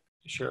 Yeah.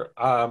 Sure.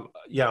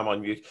 Yeah, I'm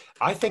on mute.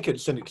 I think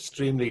it's an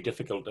extremely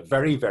difficult, a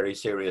very, very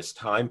serious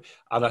time.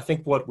 And I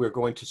think what we're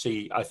going to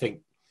see, I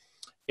think,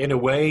 in a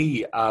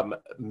way,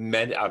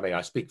 many, I mean,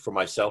 I speak for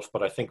myself,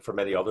 but I think for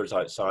many others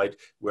outside,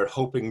 we're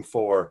hoping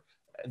for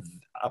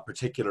a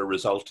particular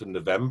result in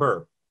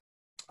November.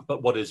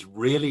 But what is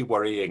really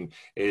worrying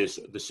is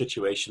the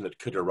situation that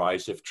could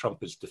arise if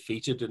Trump is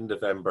defeated in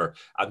November,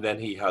 and then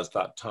he has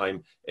that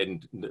time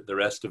in the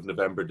rest of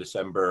November,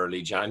 December,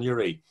 early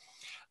January.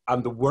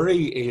 And the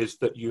worry is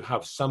that you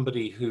have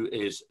somebody who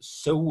is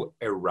so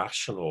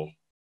irrational,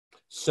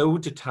 so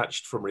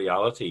detached from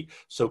reality,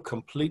 so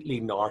completely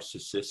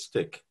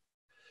narcissistic,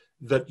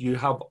 that you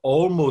have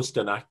almost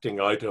an acting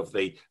out of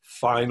the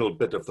final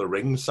bit of the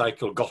ring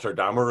cycle,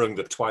 Götterdämmerung,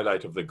 the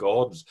twilight of the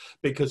gods,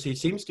 because he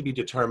seems to be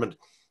determined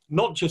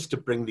not just to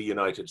bring the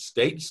United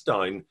States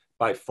down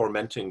by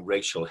fomenting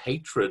racial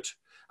hatred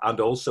and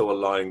also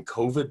allowing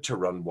COVID to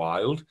run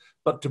wild,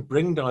 but to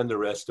bring down the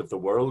rest of the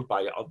world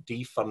by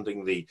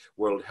defunding the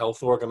World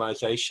Health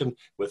Organization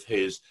with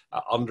his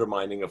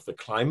undermining of the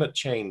climate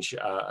change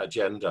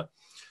agenda.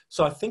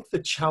 So I think the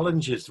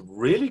challenge is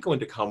really going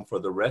to come for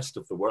the rest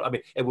of the world. I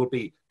mean, it will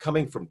be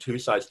coming from two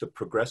sides, the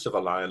progressive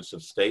alliance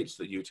of states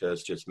that Jutta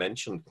has just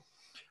mentioned,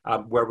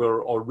 where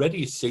we're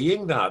already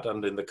seeing that.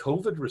 And in the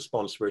COVID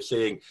response, we're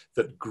seeing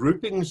that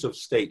groupings of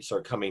states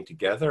are coming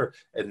together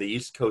in the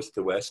East Coast,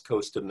 the West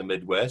Coast, and the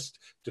Midwest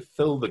to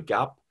fill the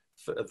gap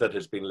that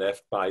has been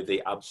left by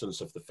the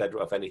absence of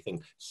of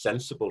anything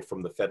sensible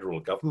from the federal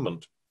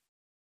government.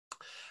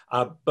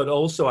 But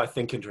also, I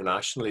think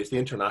internationally, as the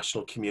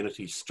international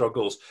community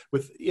struggles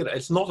with, you know,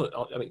 it's not,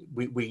 I mean,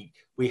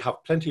 we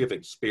have plenty of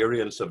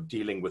experience of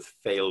dealing with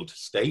failed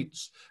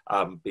states,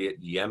 be it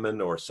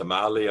Yemen or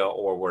Somalia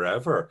or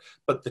wherever.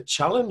 But the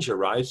challenge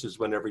arises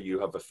whenever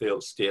you have a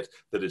failed state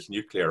that is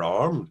nuclear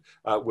armed,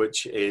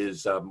 which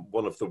is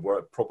one of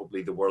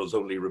probably the world's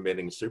only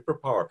remaining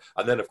superpower.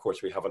 And then, of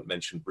course, we haven't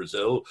mentioned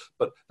Brazil,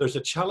 but there's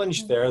a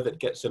challenge there that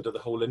gets into the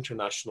whole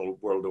international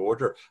world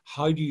order.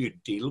 How do you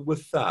deal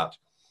with that?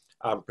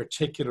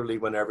 Particularly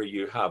whenever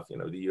you have, you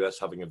know, the US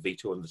having a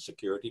veto in the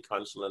Security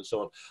Council and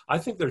so on. I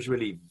think there's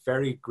really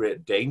very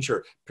great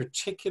danger,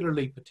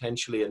 particularly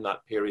potentially in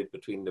that period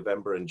between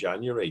November and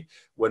January,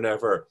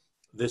 whenever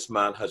this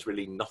man has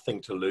really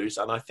nothing to lose.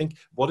 And I think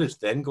what is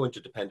then going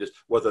to depend is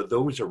whether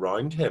those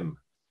around him,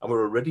 and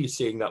we're already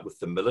seeing that with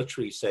the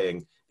military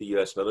saying, the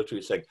US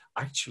military saying,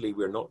 actually,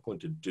 we're not going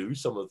to do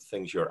some of the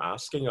things you're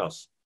asking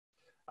us.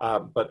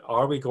 But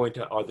are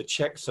the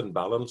checks and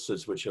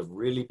balances which have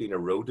really been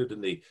eroded in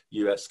the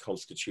US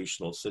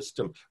constitutional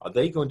system, are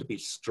they going to be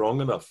strong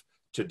enough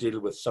to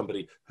deal with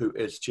somebody who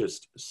is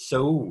just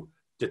so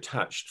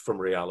detached from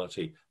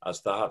reality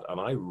as that? And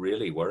I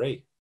really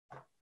worry.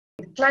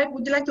 Clive,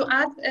 would you like to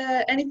add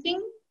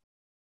anything?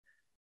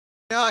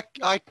 Yeah,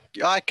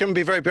 I can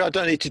be very brief. I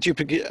don't need to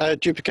duplicate.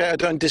 I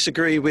don't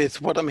disagree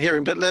with what I'm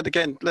hearing, but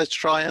let's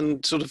try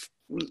and sort of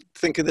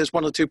think of there's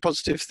one or two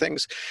positive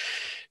things.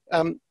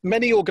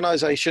 Many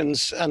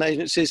organizations and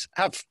agencies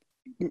have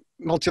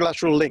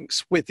multilateral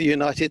links with the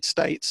United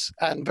States,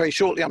 and very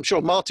shortly I'm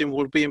sure Martin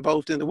will be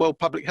involved in the World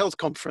Public Health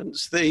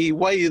Conference. The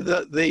way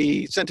that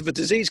the Center for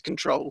Disease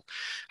Control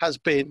has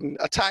been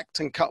attacked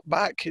and cut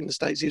back in the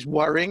States is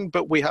worrying,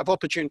 but we have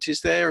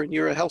opportunities there, and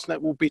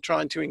EuroHealthNet will be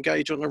trying to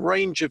engage on a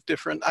range of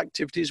different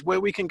activities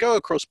where we can go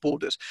across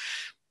borders.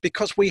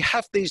 Because we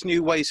have these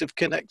new ways of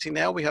connecting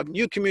now, we have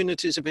new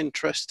communities of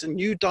interest and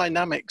new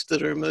dynamics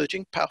that are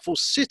emerging, powerful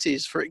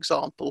cities, for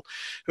example,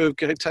 who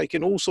have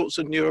taken all sorts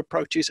of new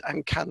approaches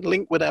and can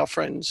link with our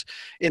friends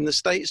in the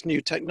States,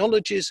 new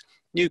technologies,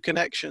 new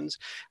connections.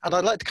 And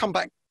I'd like to come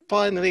back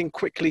finally and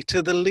quickly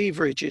to the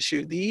leverage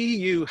issue. The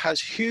EU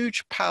has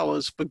huge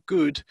powers for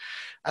good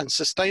and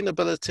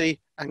sustainability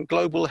and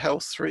global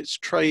health through its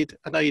trade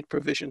and aid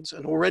provisions.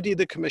 And already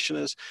the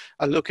commissioners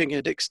are looking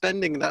at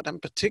extending that, and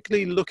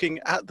particularly looking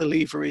at the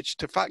leverage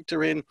to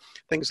factor in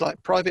things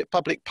like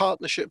private-public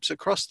partnerships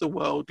across the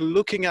world,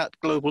 looking at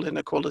global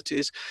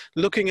inequalities,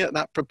 looking at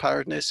that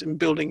preparedness and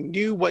building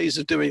new ways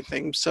of doing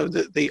things so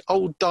that the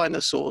old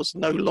dinosaurs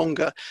no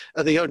longer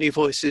are the only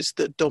voices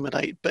that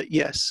dominate. But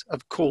yes,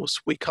 of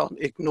course, we can't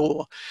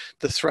ignore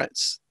the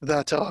threats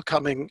that are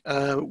coming,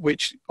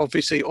 which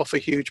obviously offer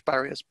huge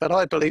barriers, but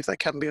I believe they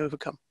can be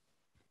overcome.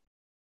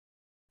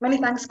 Many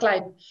thanks,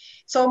 Clive.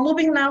 So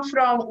moving now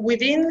from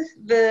within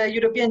the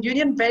European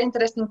Union, very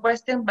interesting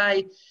question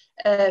by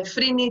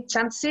Frini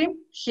Chansi.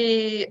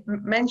 He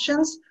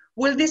mentions,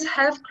 will this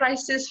health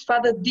crisis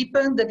further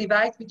deepen the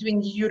divide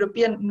between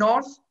European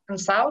North and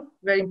South?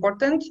 Very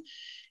important.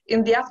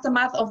 In the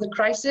aftermath of the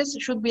crisis,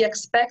 should we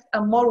expect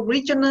a more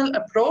regional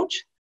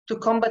approach to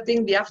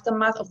combating the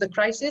aftermath of the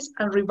crisis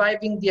and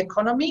reviving the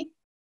economy?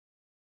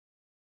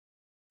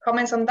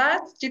 Comments on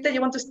that? Gita, you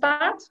want to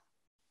start?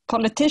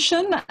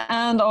 Politician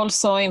and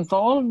also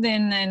involved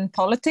in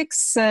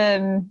politics.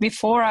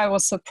 Before I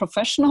was a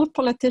professional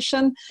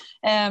politician,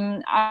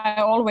 I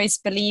always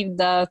believed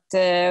that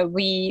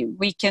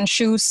we can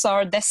choose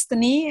our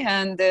destiny,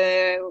 and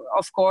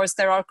of course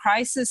there are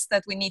crises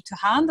that we need to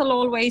handle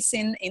always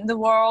in the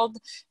world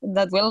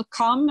that will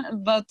come,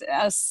 but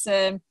as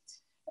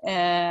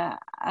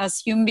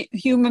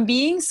human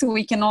beings,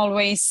 we can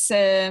always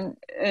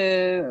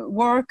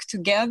work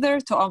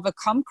together to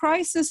overcome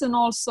crisis and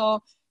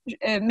also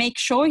make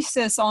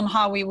choices on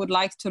how we would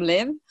like to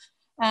live.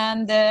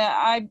 And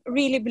I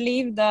really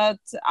believe that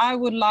I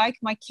would like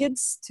my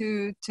kids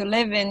to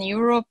live in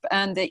Europe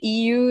and the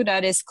EU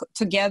that is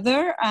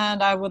together,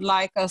 and I would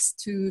like us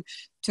to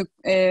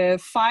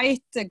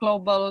fight the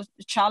global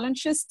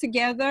challenges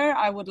together.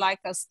 I would like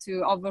us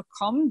to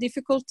overcome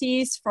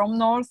difficulties from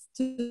north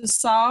to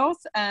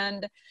south,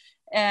 and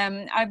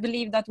I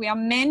believe that we are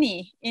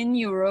many in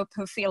Europe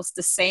who feels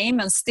the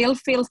same and still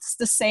feels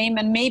the same,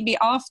 and maybe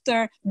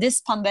after this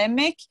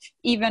pandemic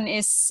even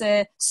is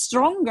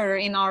stronger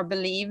in our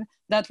belief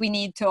that we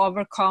need to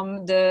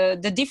overcome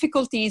the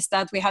difficulties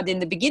that we had in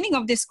the beginning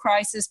of this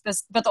crisis,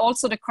 but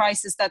also the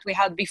crisis that we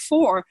had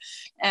before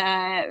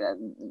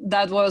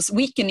that was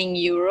weakening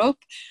Europe.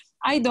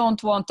 I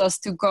don't want us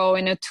to go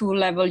in a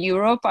two-level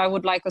Europe. I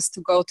would like us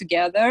to go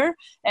together.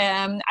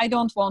 I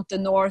don't want the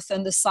North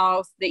and the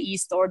South, the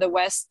East or the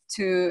West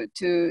to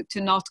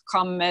not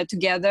come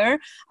together.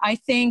 I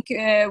think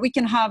we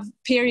can have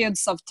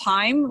periods of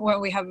time where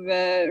we have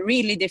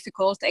really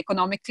difficult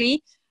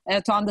economically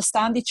to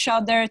understand each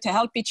other, to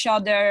help each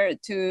other,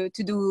 to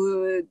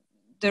do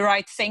the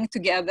right thing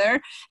together.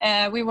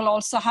 We will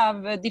also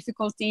have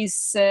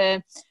difficulties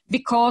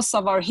because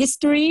of our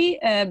history,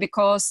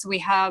 because we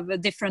have a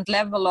different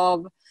level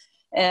of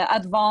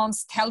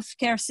advanced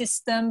healthcare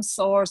systems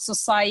or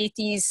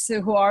societies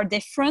who are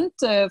different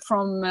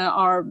from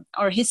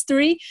our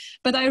history.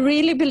 But I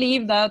really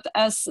believe that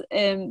as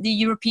the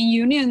European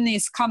Union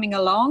is coming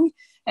along,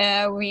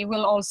 we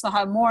will also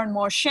have more and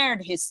more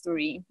shared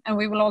history, and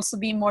we will also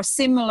be more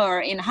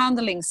similar in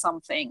handling some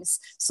things.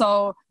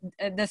 So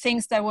the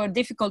things that were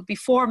difficult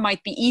before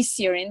might be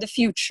easier in the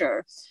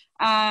future.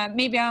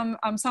 Maybe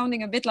I'm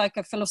sounding a bit like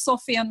a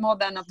philosophian more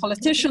than a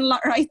politician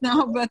right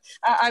now, but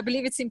I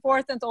believe it's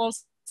important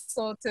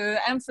also to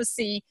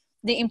emphasize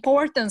the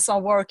importance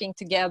of working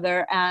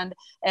together, and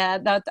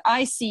that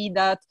I see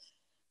that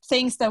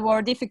things that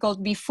were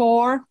difficult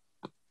before,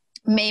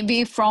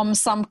 maybe from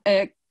some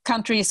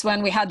countries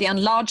when we had the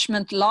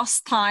enlargement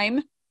last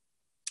time,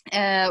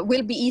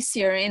 will be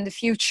easier in the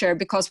future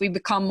because we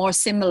become more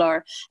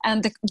similar,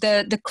 and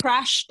the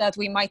crash that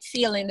we might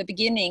feel in the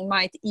beginning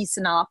might ease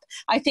up.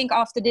 I think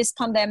after this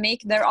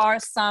pandemic there are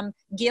some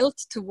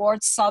guilt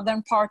towards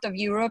southern part of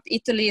Europe.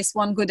 Italy is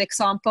one good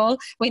example.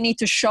 We need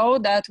to show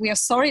that we are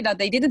sorry that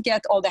they didn't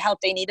get all the help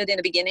they needed in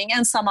the beginning,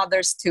 and some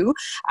others too.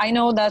 I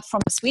know that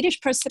from a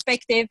Swedish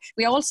perspective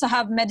we also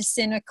have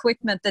medicine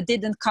equipment that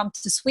didn't come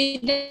to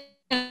Sweden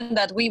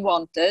that we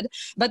wanted,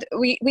 but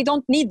we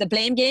don't need the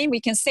blame game. We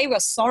can say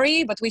we're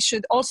sorry, but we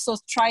should also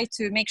try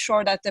to make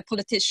sure that the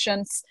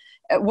politicians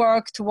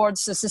work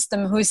towards a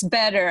system who is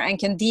better and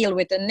can deal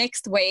with the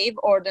next wave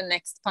or the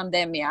next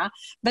pandemia,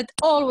 but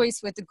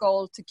always with the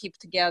goal to keep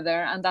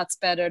together, and that's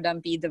better than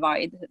be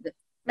divided.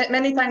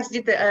 Many thanks,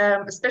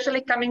 Gita.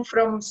 Especially coming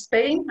from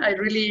Spain, I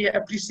really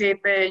appreciate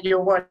your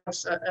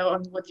words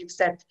on what you've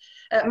said.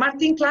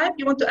 Martin, Clive,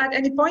 you want to add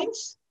any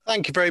points?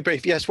 Thank you. Very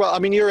brief. Yes. Well, I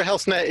mean,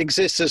 EuroHealthNet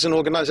exists as an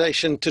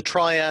organisation to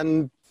try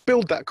and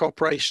build that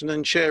cooperation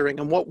and sharing.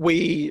 And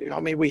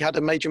we had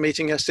a major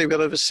meeting yesterday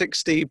with over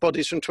 60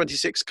 bodies from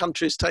 26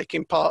 countries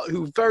taking part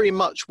who very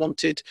much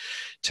wanted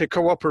to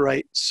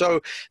cooperate.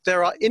 So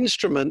there are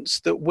instruments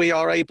that we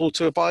are able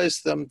to advise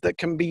them that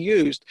can be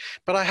used.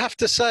 But I have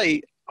to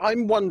say,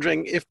 I'm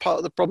wondering if part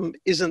of the problem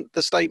isn't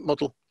the state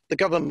model, the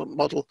government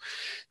model.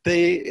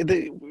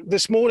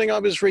 This morning I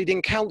was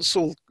reading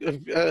council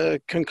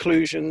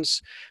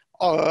conclusions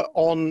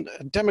on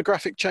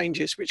demographic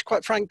changes, which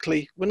quite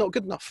frankly were not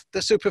good enough.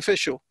 They're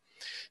superficial.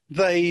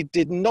 They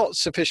did not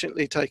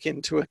sufficiently take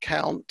into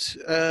account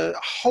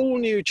whole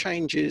new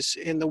changes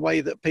in the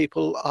way that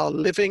people are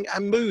living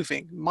and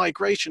moving,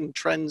 migration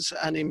trends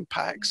and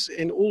impacts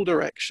in all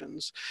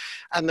directions,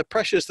 and the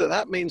pressures that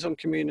that means on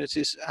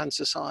communities and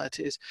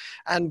societies.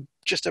 And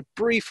just a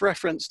brief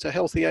reference to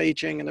healthy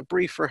aging and a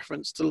brief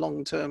reference to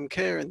long-term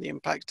care and the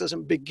impacts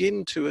doesn't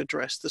begin to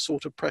address the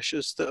sort of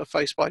pressures that are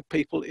faced by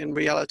people in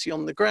reality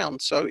on the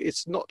ground. So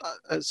it's not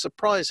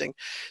surprising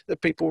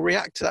that people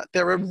react to that.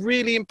 There are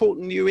really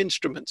important new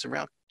instruments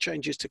around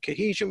changes to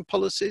cohesion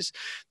policies,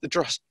 the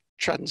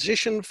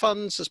transition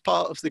funds as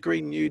part of the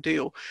Green New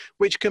Deal,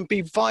 which can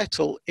be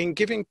vital in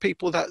giving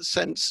people that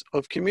sense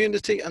of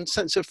community and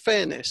sense of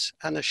fairness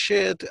and a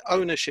shared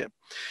ownership.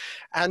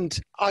 And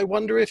I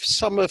wonder if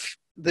some of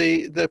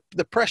the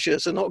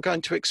pressures are not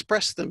going to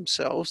express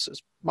themselves,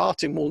 as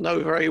Martin will know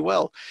very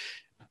well,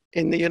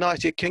 in the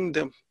United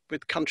Kingdom,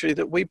 with the country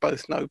that we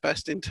both know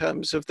best in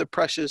terms of the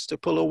pressures to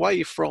pull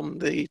away from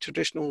the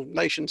traditional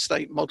nation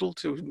state model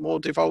to more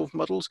devolved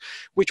models,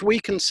 which we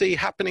can see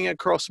happening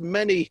across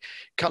many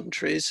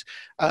countries.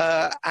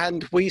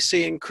 And we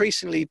see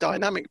increasingly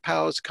dynamic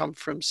powers come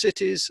from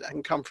cities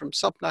and come from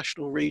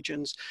subnational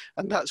regions.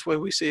 And that's where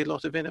we see a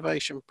lot of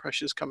innovation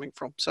pressures coming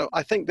from. So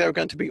I think there are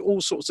going to be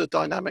all sorts of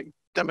dynamic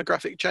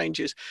demographic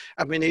changes,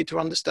 and we need to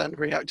understand and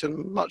react to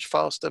them much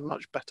faster,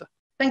 much better.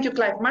 Thank you,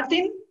 Clive.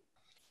 Martin?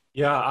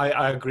 Yeah,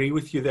 I agree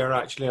with you there,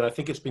 actually. And I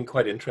think it's been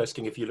quite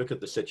interesting if you look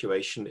at the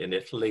situation in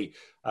Italy,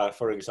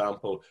 for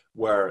example,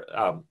 where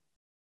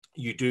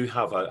you do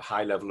have a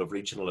high level of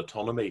regional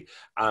autonomy.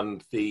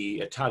 And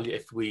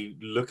if we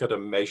look at a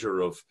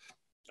measure of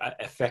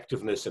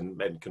effectiveness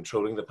in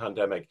controlling the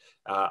pandemic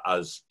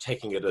as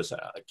taking it as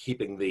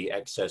keeping the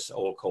excess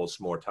all-cause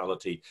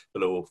mortality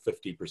below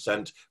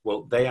 50%,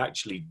 well, they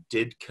actually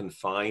did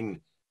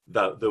confine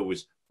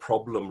those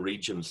problem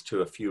regions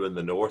to a few in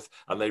the north,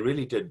 and they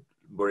really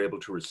were able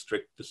to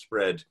restrict the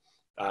spread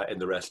in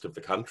the rest of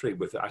the country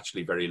with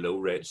actually very low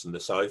rates in the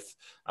south,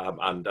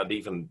 and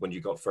even when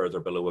you got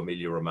further below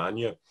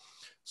Emilia-Romagna.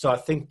 So I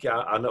think,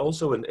 and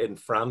also in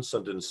France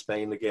and in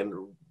Spain, again,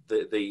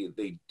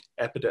 the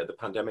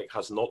pandemic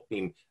has not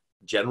been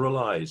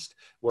generalized,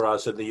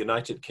 whereas in the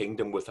United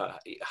Kingdom, with a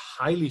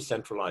highly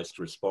centralized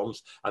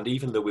response, and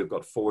even though we've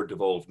got 4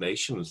 devolved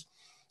nations,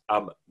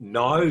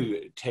 now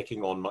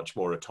taking on much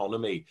more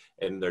autonomy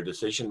in their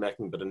decision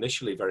making, but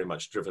initially very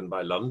much driven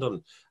by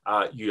London,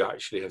 you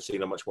actually have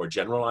seen a much more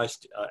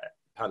generalized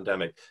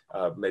pandemic,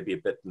 maybe a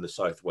bit in the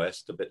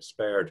southwest, a bit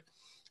spared.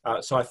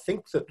 So I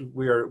think that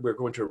we're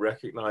going to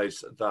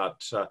recognize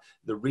that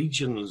the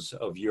regions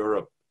of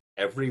Europe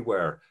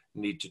everywhere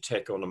need to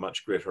take on a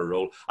much greater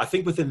role. I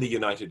think within the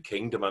United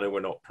Kingdom, I know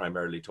we're not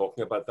primarily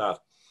talking about that,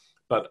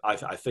 but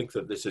I think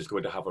that this is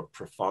going to have a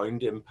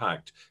profound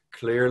impact.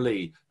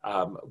 Clearly,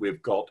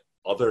 we've got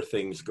other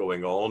things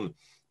going on,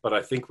 but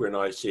I think we're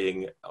now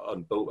seeing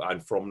on both, I'm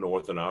from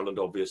Northern Ireland,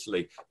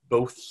 obviously,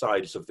 both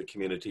sides of the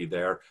community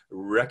there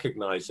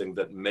recognizing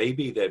that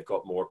maybe they've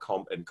got more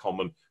in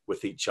common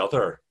with each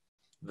other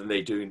than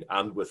they do,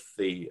 and with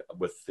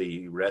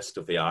the rest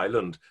of the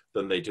island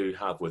than they do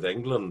have with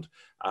England.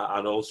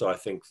 And also, I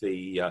think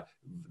the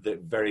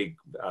very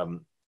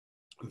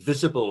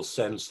visible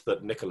sense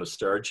that Nicola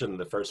Sturgeon,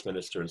 the First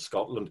Minister in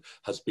Scotland,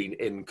 has been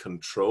in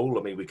control.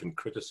 I mean, we can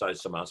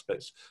criticise some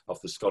aspects of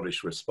the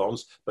Scottish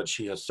response, but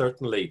she has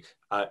certainly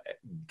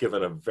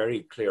given a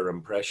very clear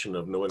impression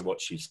of knowing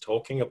what she's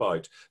talking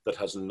about that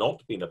has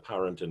not been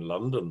apparent in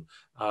London.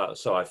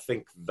 So I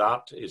think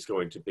that is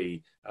going to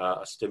be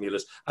a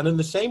stimulus. And in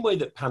the same way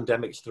that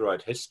pandemics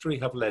throughout history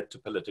have led to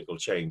political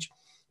change,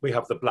 we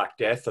have the Black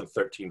Death in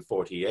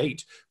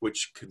 1348,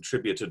 which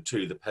contributed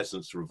to the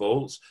peasants'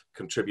 revolts,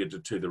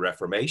 contributed to the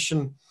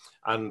Reformation.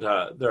 And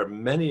there are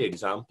many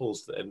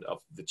examples of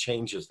the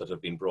changes that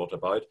have been brought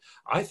about.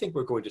 I think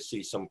we're going to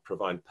see some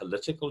profound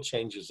political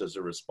changes as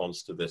a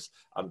response to this,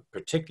 and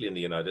particularly in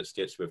the United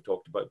States, we've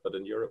talked about, but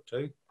in Europe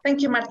too.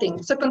 Thank you,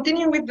 Martin. So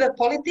continuing with the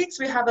politics,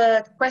 we have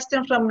a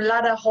question from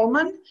Lara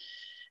Holman.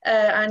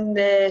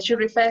 She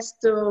refers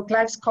to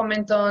Clive's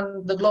comment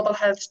on the global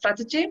health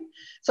strategy.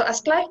 So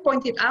as Clive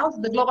pointed out,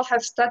 the global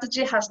health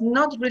strategy has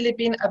not really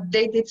been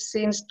updated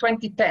since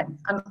 2010.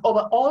 And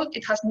overall,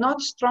 it has not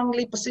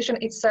strongly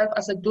positioned itself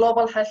as a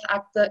global health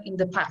actor in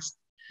the past.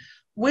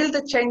 Will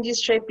the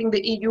changes shaping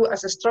the EU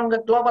as a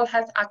stronger global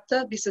health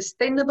actor be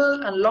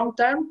sustainable and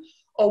long-term,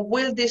 or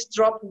will this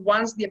drop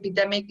once the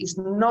epidemic is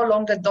no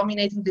longer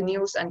dominating the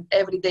news and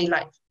everyday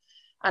life?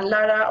 And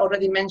Lara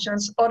already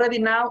mentions, already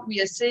now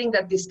we are seeing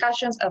that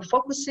discussions are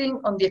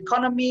focusing on the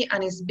economy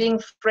and is being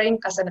framed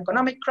as an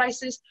economic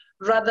crisis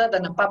rather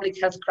than a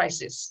public health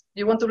crisis. Do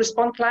you want to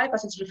respond, Clive,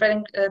 as it's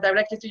referring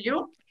directly to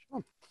you?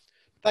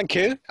 Thank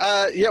you.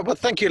 Yeah, well,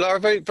 thank you, Lara.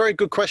 Very, very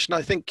good question.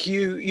 I think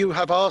you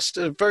have asked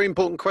a very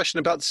important question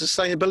about the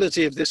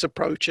sustainability of this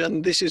approach.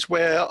 And this is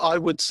where I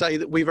would say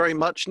that we very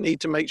much need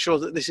to make sure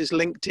that this is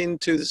linked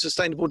into the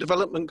Sustainable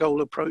Development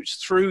Goal approach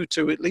through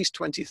to at least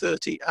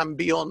 2030 and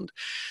beyond.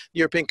 The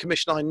European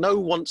Commission, I know,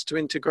 wants to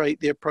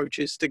integrate the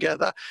approaches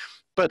together,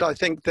 but I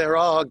think there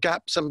are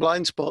gaps and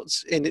blind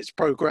spots in its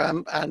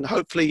programme, and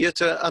hopefully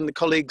Jutta and the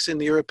colleagues in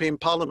the European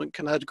Parliament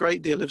can add a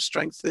great deal of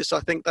strength to this.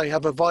 I think they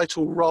have a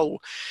vital role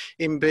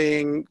in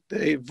being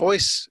the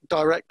voice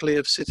directly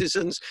of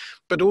citizens,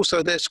 but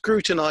also their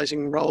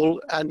scrutinising role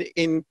and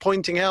in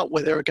pointing out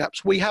where there are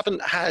gaps. We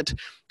haven't had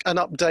an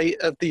update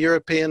of the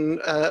European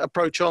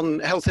approach on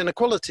health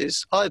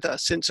inequalities either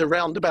since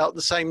around about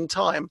the same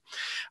time.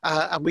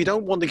 And we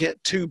don't want to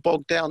get too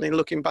bogged down in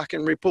looking back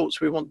in reports.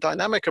 We want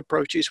dynamic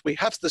approaches. We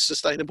have the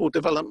Sustainable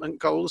Development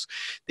Goals.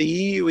 The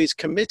EU is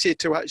committed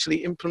to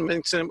actually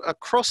implementing them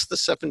across the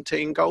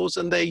 17 goals,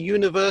 and they're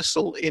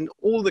universal in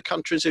all the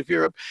countries of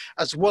Europe,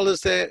 as well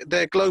as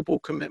their global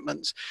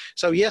commitments.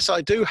 So yes, I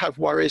do have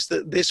worries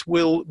that this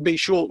will be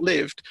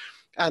short-lived.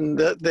 and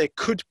that there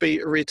could be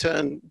a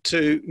return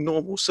to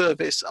normal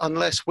service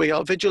unless we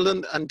are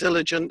vigilant and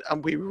diligent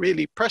and we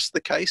really press the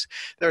case.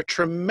 There are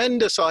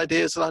tremendous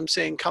ideas that I'm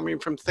seeing coming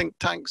from think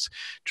tanks,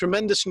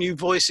 tremendous new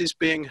voices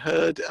being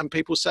heard, and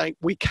people saying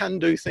we can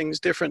do things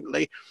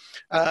differently.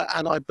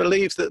 And I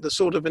believe that the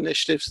sort of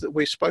initiatives that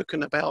we've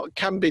spoken about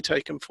can be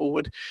taken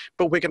forward,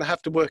 but we're going to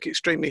have to work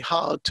extremely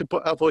hard to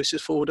put our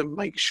voices forward and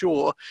make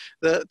sure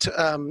that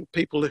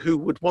people who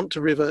would want to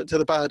revert to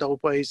the bad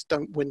old ways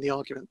don't win the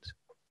argument.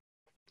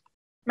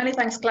 Many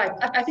thanks, Clive.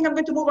 I think I'm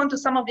going to move on to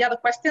some of the other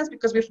questions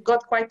because we've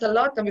got quite a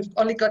lot and we've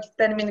only got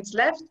 10 minutes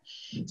left.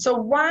 So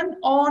one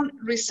on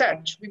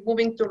research. We're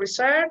moving to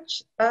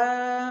research.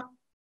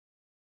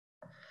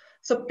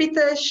 So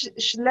Peter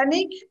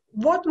Schlenig,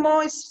 what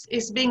more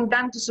is being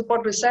done to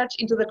support research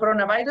into the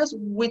coronavirus,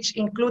 which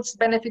includes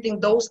benefiting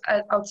those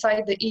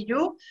outside the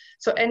EU?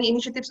 So any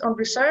initiatives on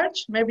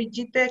research? Maybe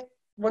Jite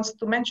wants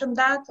to mention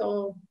that,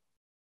 or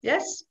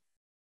yes?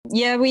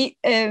 Yeah, we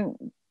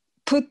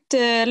put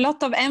a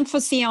lot of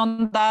emphasis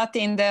on that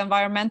in the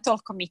environmental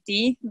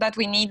committee, that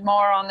we need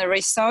more on the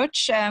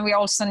research, and we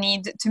also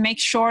need to make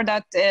sure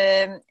that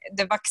the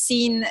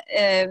vaccine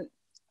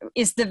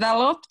is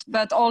developed,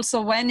 but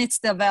also when it's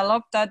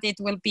developed, that it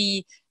will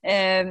be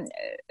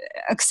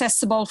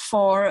accessible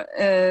for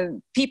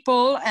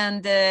people,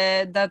 and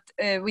that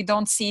we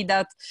don't see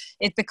that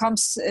it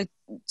becomes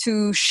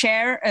too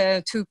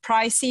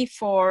pricey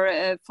for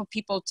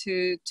people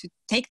to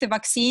take the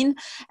vaccine.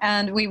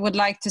 And we would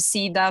like to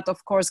see that,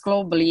 of course,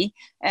 globally.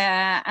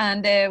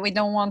 And we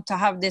don't want to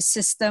have this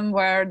system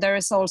where there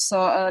is also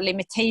a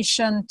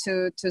limitation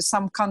to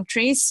some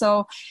countries.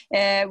 So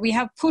we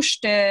have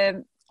pushed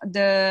the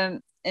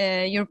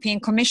European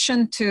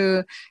Commission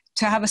to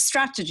have a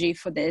strategy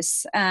for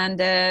this, and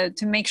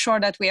to make sure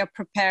that we are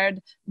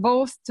prepared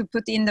both to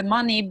put in the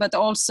money, but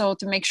also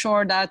to make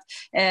sure that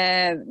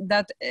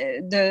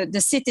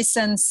the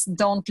citizens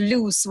don't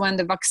lose when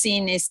the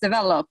vaccine is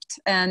developed.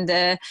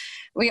 And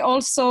we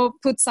also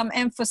put some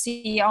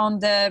emphasis on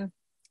the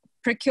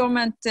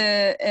procurement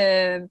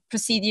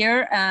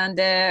procedure, and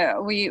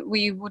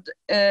we would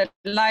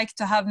like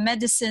to have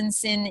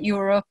medicines in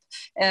Europe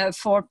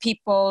for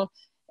people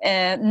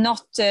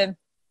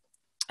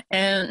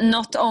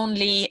not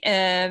only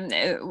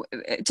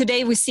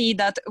today we see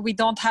that we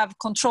don't have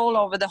control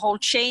over the whole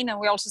chain, and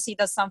we also see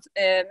that some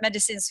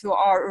medicines who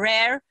are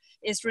rare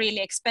is really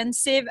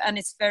expensive, and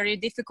it's very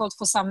difficult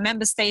for some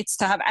member states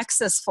to have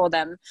access for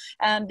them.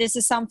 And this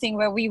is something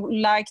where we would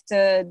like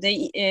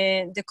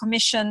the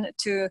Commission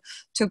to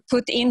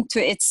put into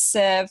its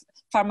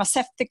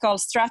pharmaceutical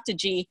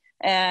strategy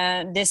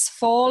this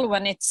fall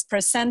when it's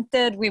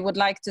presented. We would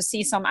like to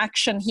see some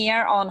action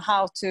here on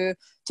how to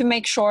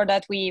make sure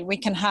that we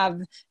can have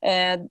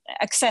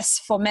access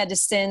for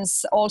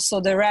medicines,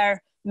 also the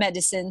rare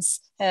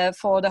medicines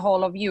for the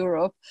whole of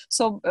Europe.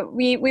 So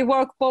we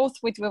work both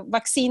with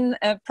vaccine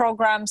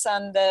programs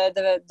and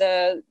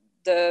the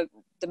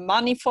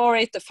money for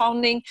it, the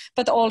funding,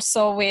 but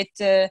also with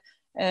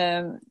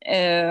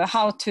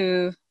how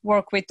to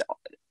work with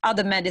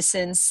other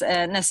medicines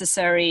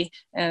necessary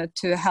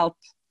to help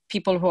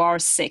people who are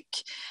sick.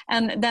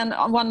 And then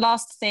one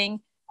last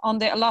thing on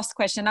the last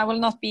question, I will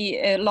not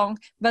be long,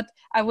 but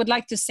I would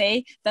like to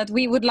say that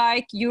we would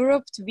like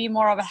Europe to be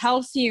more of a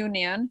health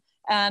union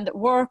and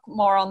work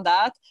more on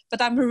that.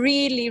 But I'm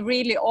really,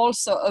 really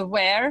also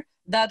aware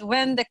that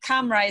when the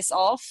camera is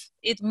off,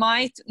 it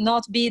might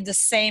not be the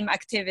same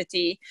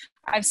activity.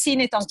 I've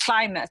seen it on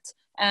climate,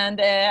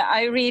 and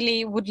I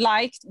really would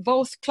like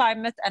both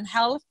climate and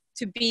health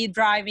to be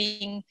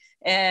driving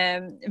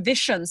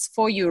visions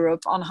for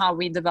Europe on how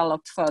we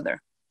develop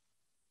further.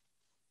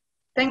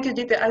 Thank you,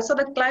 Jite. I saw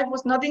that Clive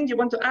was nodding. Do you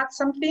want to add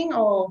something,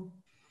 or?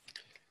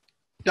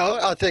 No,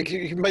 I think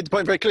you made the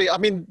point very clear. I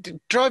mean,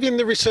 driving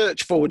the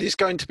research forward is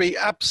going to be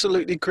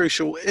absolutely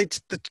crucial.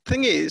 The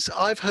thing is,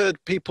 I've heard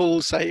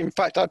people say, in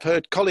fact, I've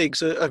heard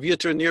colleagues of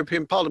Jutta in the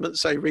European Parliament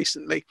say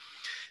recently,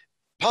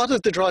 part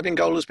of the driving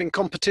goal has been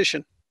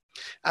competition.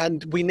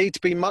 And we need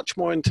to be much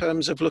more in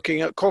terms of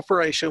looking at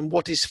cooperation,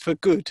 what is for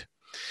good.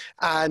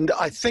 And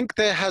I think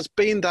there has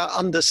been that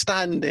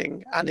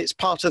understanding, and it's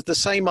part of the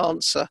same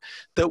answer,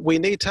 that we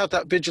need to have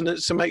that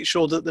vigilance to make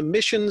sure that the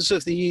missions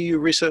of the EU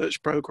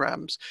research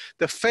programs,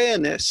 the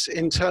fairness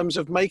in terms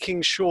of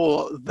making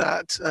sure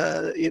that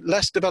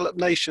less developed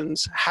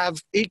nations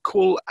have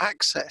equal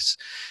access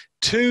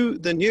to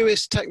the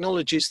newest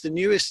technologies, the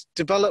newest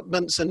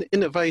developments and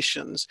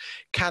innovations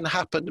can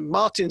happen.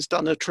 Martin's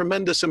done a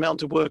tremendous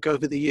amount of work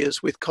over the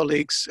years with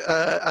colleagues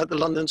at the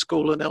London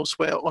School and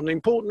elsewhere on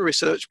important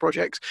research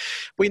projects.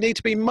 We need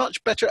to be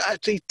much better at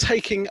actually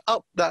taking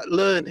up that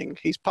learning.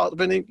 He's part of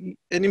an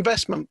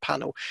investment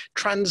panel,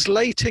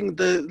 translating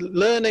the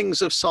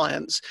learnings of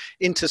science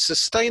into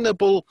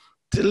sustainable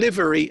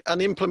delivery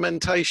and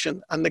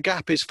implementation, and the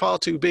gap is far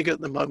too big at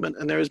the moment,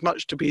 and there is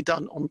much to be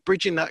done on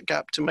bridging that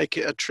gap to make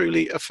it a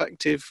truly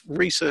effective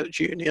research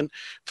union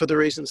for the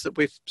reasons that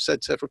we've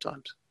said several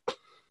times.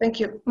 Thank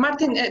you.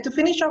 Martin, to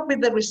finish off with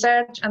the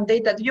research and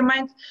data, do you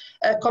mind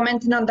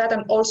commenting on that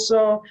and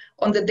also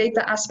on the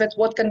data aspect?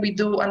 What can we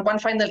do? And one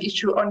final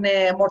issue on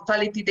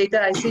mortality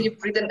data. I see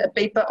you've written a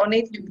paper on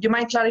it. Do you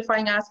mind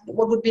clarifying us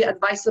what would be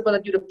advisable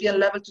at European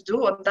level to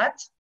do on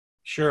that?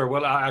 Sure.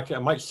 Well, I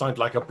might sound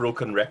like a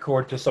broken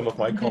record to some of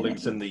my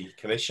colleagues in the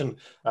Commission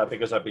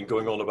because I've been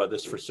going on about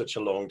this for such a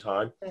long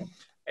time.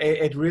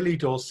 It really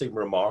does seem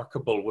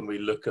remarkable when we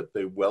look at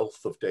the wealth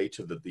of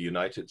data that the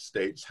United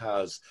States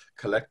has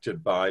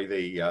collected by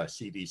the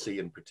CDC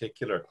in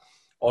particular,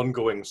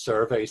 ongoing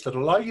surveys that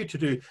allow you to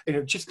do,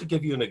 just to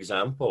give you an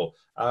example,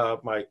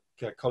 my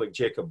colleague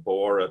Jacob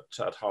Bohr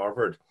at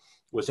Harvard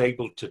was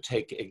able to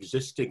take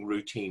existing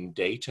routine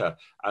data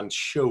and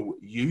show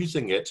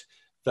using it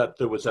that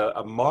there was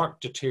a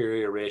marked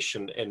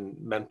deterioration in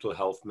mental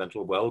health,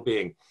 mental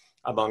well-being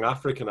among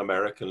African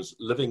Americans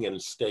living in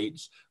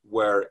states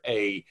where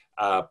a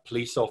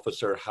police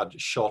officer had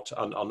shot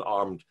an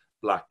unarmed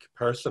Black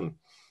person.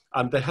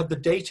 And they had the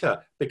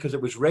data because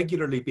it was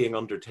regularly being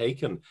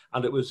undertaken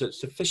and it was at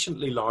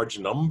sufficiently large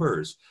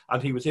numbers.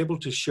 And he was able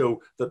to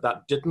show that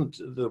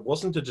there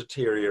wasn't a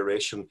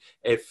deterioration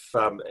if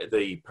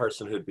the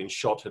person who had been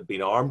shot had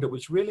been armed. It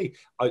was really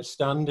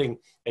outstanding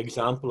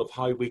example of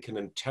how we can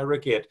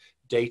interrogate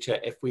data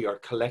if we are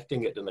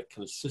collecting it in a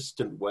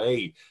consistent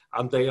way.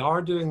 And they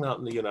are doing that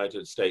in the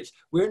United States.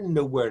 We're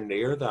nowhere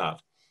near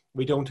that.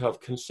 We don't have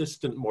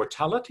consistent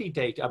mortality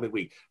data. I mean,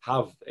 we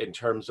have in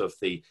terms of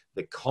the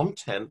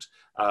content,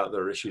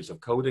 there are issues of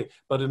coding,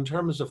 but in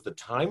terms of the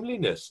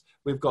timeliness,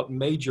 we've got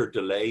major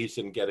delays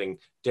in getting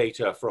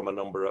data from a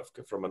number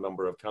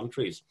of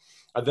countries.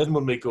 And then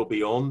when we go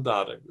beyond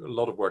that, a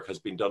lot of work has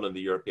been done in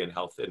the European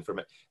health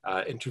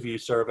interview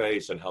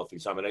surveys and health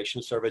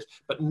examination surveys,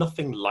 but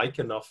nothing like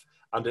enough,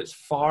 and it's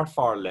far,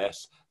 far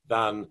less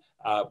than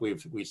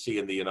we see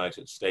in the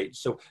United States.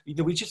 So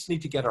we just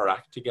need to get our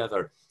act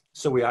together.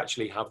 So we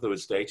actually have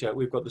those data.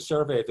 We've got the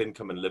survey of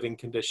income and living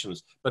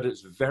conditions, but it's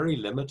very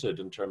limited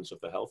in terms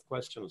of the health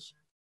questions.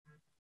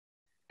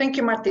 Thank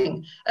you,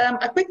 Martin.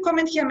 A quick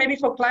comment here, maybe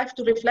for Clive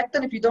to reflect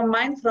on, if you don't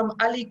mind, from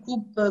Ali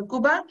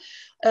Kuba.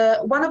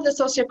 One of the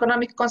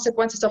socioeconomic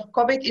consequences of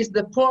COVID is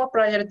the poor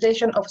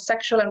prioritization of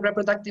sexual and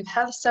reproductive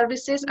health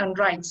services and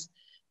rights.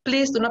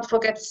 Please do not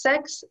forget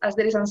sex, as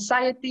there is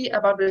anxiety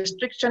about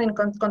restriction in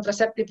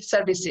contraceptive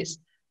services,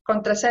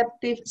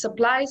 contraceptive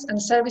supplies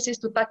and services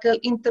to tackle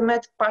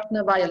intimate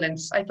partner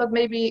violence. I thought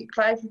maybe,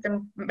 Clive, you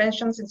can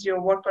mention, since you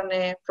work on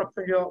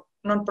for your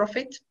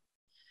non-profit.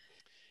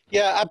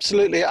 Yeah,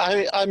 absolutely.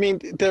 I mean,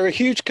 there are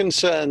huge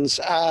concerns,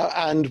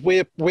 and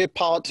we're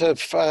part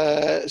of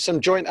some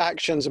joint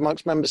actions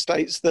amongst member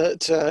states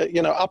that,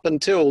 up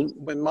until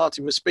when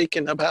Martin was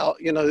speaking about,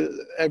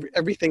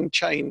 everything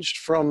changed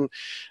from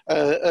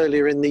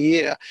earlier in the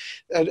year.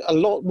 A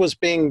lot was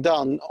being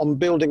done on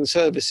building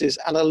services,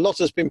 and a lot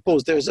has been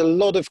paused. There's a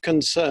lot of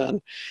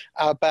concern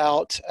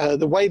about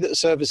the way that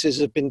services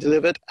have been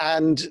delivered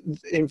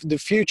and in the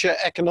future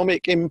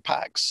economic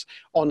impacts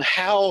on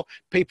how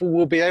people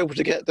will be able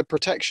to get the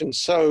protection.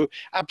 So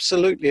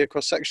absolutely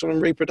across sexual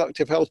and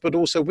reproductive health, but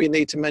also we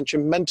need to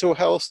mention mental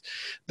health.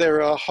 There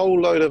are a whole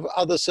load of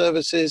other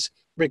services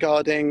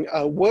regarding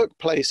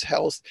workplace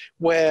health,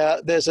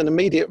 where there's an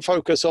immediate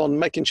focus on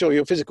making sure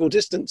you're physical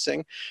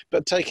distancing,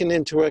 but taking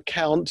into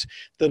account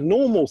the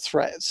normal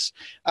threats,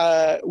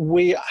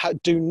 we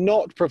do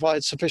not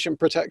provide sufficient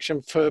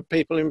protection for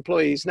people,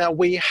 employees. Now,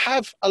 we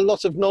have a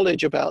lot of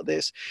knowledge about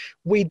this.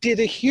 We did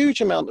a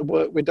huge amount of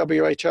work with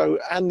WHO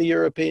and the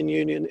European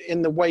Union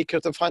in the wake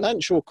of the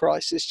financial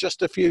crisis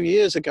just a few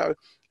years ago,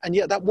 and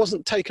yet that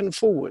wasn't taken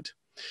forward.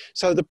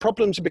 So the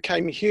problems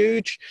became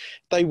huge.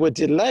 They were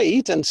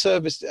delayed, and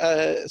service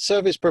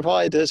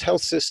providers,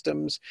 health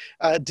systems,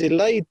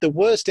 delayed the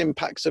worst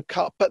impacts of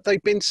cut, but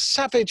they've been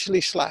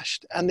savagely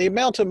slashed. And the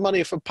amount of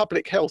money for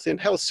public health in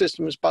health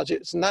systems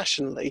budgets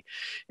nationally,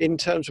 in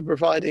terms of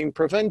providing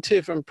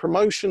preventive and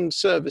promotion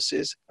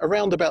services,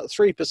 around about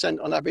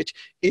 3% on average,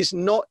 is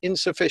not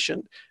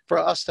insufficient for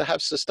us to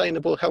have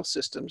sustainable health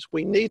systems.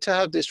 We need to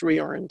have this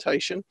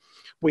reorientation.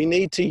 We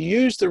need to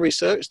use the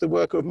research, the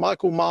work of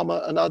Michael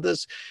Marmer and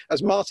others,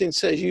 as Martin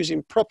says,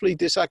 using properly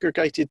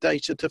disaggregated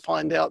data to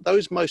find out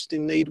those most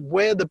in need,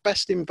 where the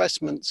best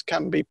investments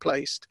can be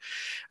placed,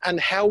 and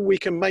how we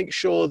can make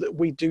sure that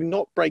we do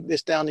not break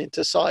this down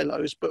into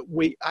silos, but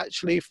we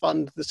actually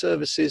fund the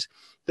services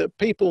that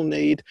people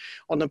need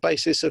on the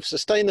basis of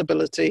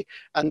sustainability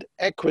and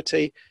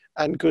equity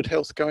and good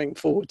health going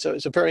forward. So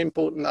it's a very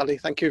important, Ali.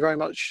 Thank you very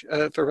much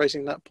for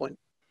raising that point.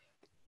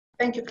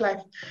 Thank you, Clive.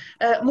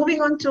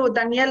 Moving on to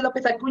Daniel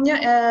Lopez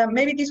Acuña,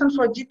 maybe this one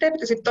for Gite,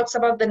 because it talks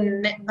about the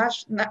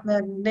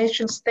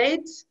nation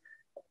states.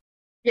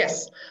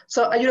 Yes,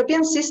 so a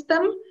European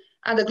system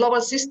and a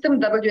global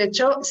system,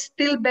 WHO,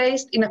 still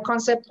based in a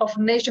concept of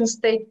nation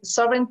state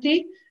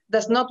sovereignty,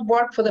 does not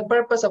work for the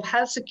purpose of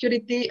health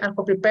security and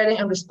for preparing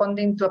and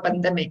responding to a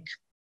pandemic.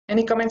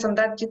 Any comments on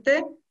that,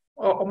 Gite?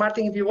 Or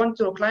Martin, if you want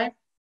to, or Clive?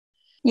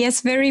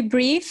 Yes, very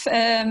brief.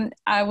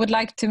 I would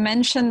like to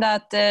mention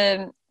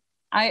that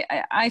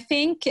I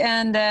think,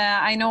 and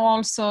I know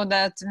also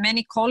that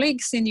many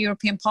colleagues in the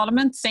European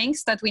Parliament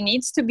thinks that we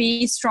need to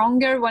be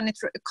stronger when it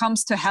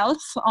comes to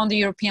health on the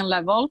European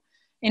level.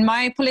 In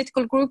my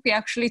political group, we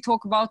actually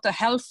talk about the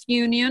health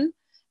union,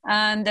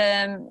 and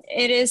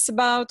it is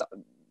about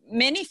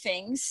many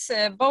things,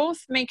 both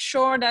make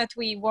sure that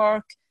we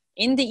work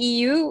in the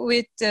EU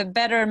with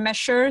better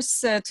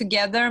measures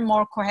together,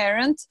 more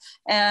coherent,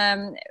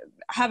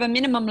 have a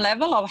minimum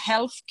level of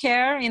health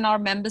care in our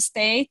member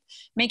state,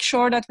 make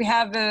sure that we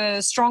have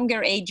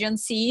stronger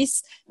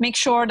agencies, make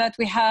sure that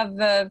we have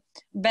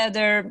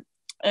better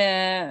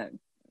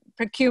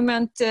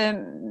procurement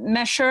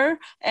measure,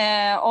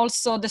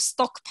 also the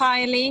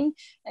stockpiling,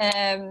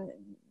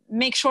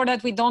 make sure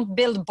that we don't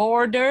build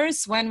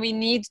borders when we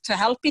need to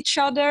help each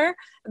other.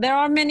 There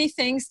are many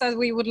things that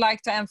we would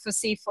like to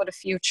emphasize for the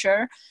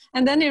future.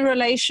 And then in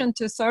relation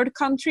to third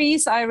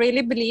countries, I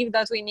really believe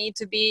that we need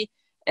to be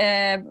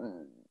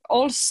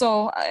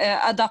also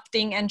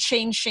adapting and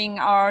changing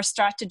our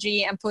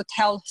strategy and put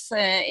health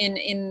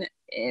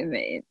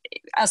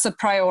as a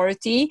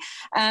priority.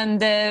 And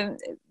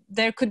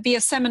there could be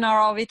a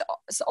seminar of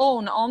its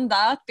own on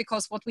that,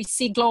 because what we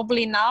see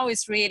globally now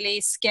is really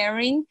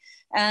scaring.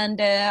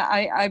 And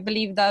I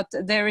believe that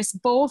there is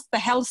both the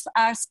health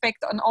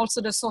aspect and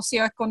also the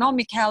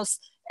socioeconomic health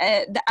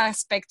the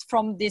aspect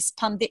from this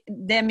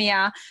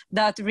pandemia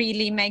that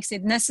really makes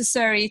it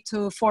necessary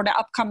to, for the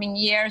upcoming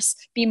years,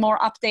 be more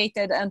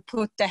updated and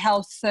put the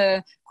health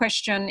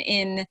question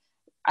in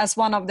as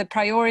one of the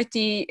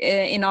priority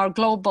in our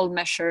global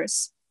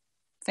measures.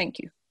 Thank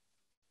you.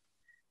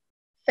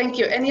 Thank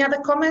you. Any other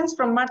comments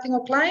from Martin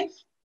or Clive?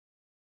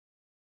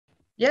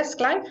 Yes,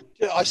 Clive?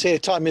 I see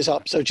time is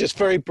up, so just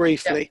very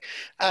briefly.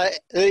 Yeah.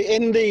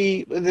 In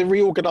the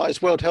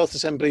reorganized World Health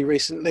Assembly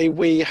recently,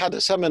 we had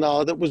a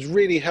seminar that was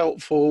really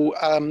helpful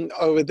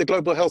over the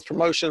Global Health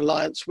Promotion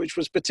Alliance, which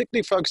was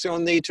particularly focusing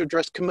on the need to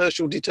address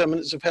commercial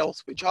determinants of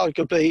health, which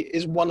arguably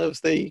is one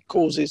of the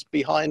causes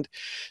behind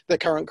the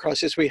current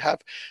crisis we have.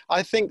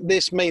 I think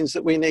this means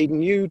that we need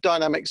new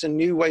dynamics and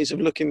new ways of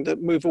looking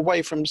that move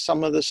away from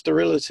some of the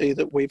sterility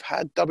that we've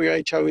had.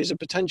 WHO is a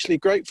potentially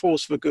great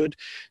force for good.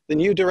 The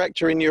new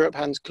director in Europe,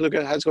 Hans Kluge,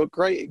 has got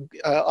great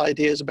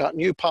ideas about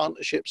new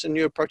partnerships and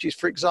new approaches.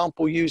 For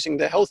example, using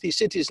the Healthy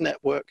Cities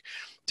Network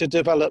to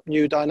develop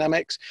new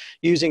dynamics,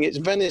 using its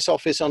Venice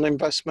office on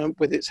investment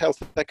with its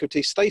health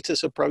equity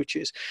status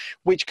approaches,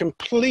 which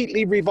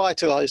completely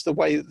revitalize the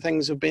way that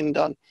things have been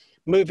done,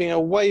 moving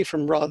away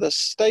from rather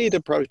staid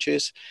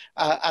approaches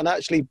and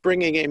actually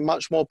bringing in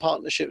much more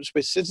partnerships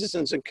with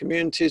citizens and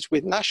communities,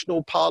 with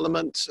national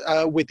parliaments,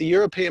 with the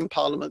European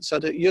Parliament, so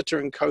that Jutta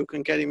and Co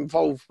can get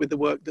involved with the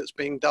work that's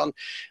being done,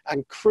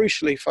 and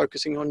crucially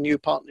focusing on new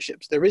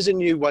partnerships. There is a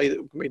new way that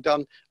can be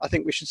done. I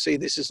think we should see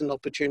this as an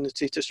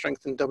opportunity to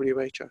strengthen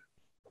WHO.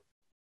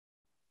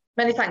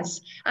 Many thanks.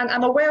 And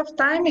I'm aware of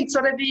time. It's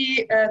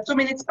already 2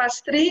 minutes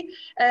past 3.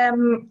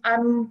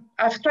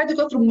 I've tried to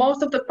go through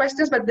most of the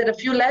questions, but there are a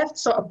few left,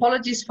 so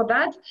apologies for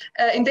that.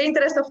 In the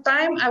interest of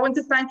time, I want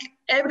to thank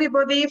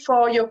everybody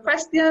for your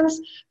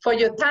questions, for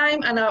your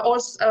time, and I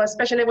also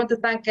especially want to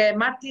thank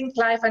Martin,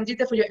 Clive, and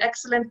Jutta for your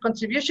excellent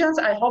contributions.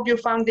 I hope you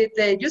found it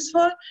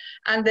useful.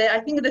 And I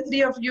think the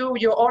three of you,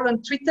 you're all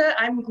on Twitter.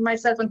 I'm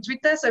myself on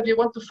Twitter, so if you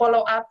want to follow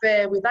up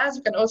with us,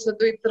 you can also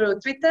do it through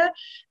Twitter.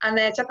 And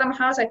Chatham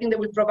House, I think they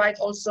will provide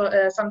also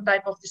some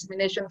type of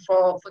dissemination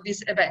for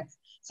this event.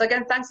 So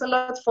again, thanks a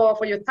lot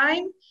for your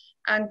time,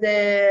 and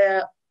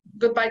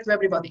goodbye to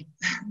everybody.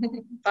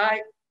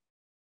 Bye.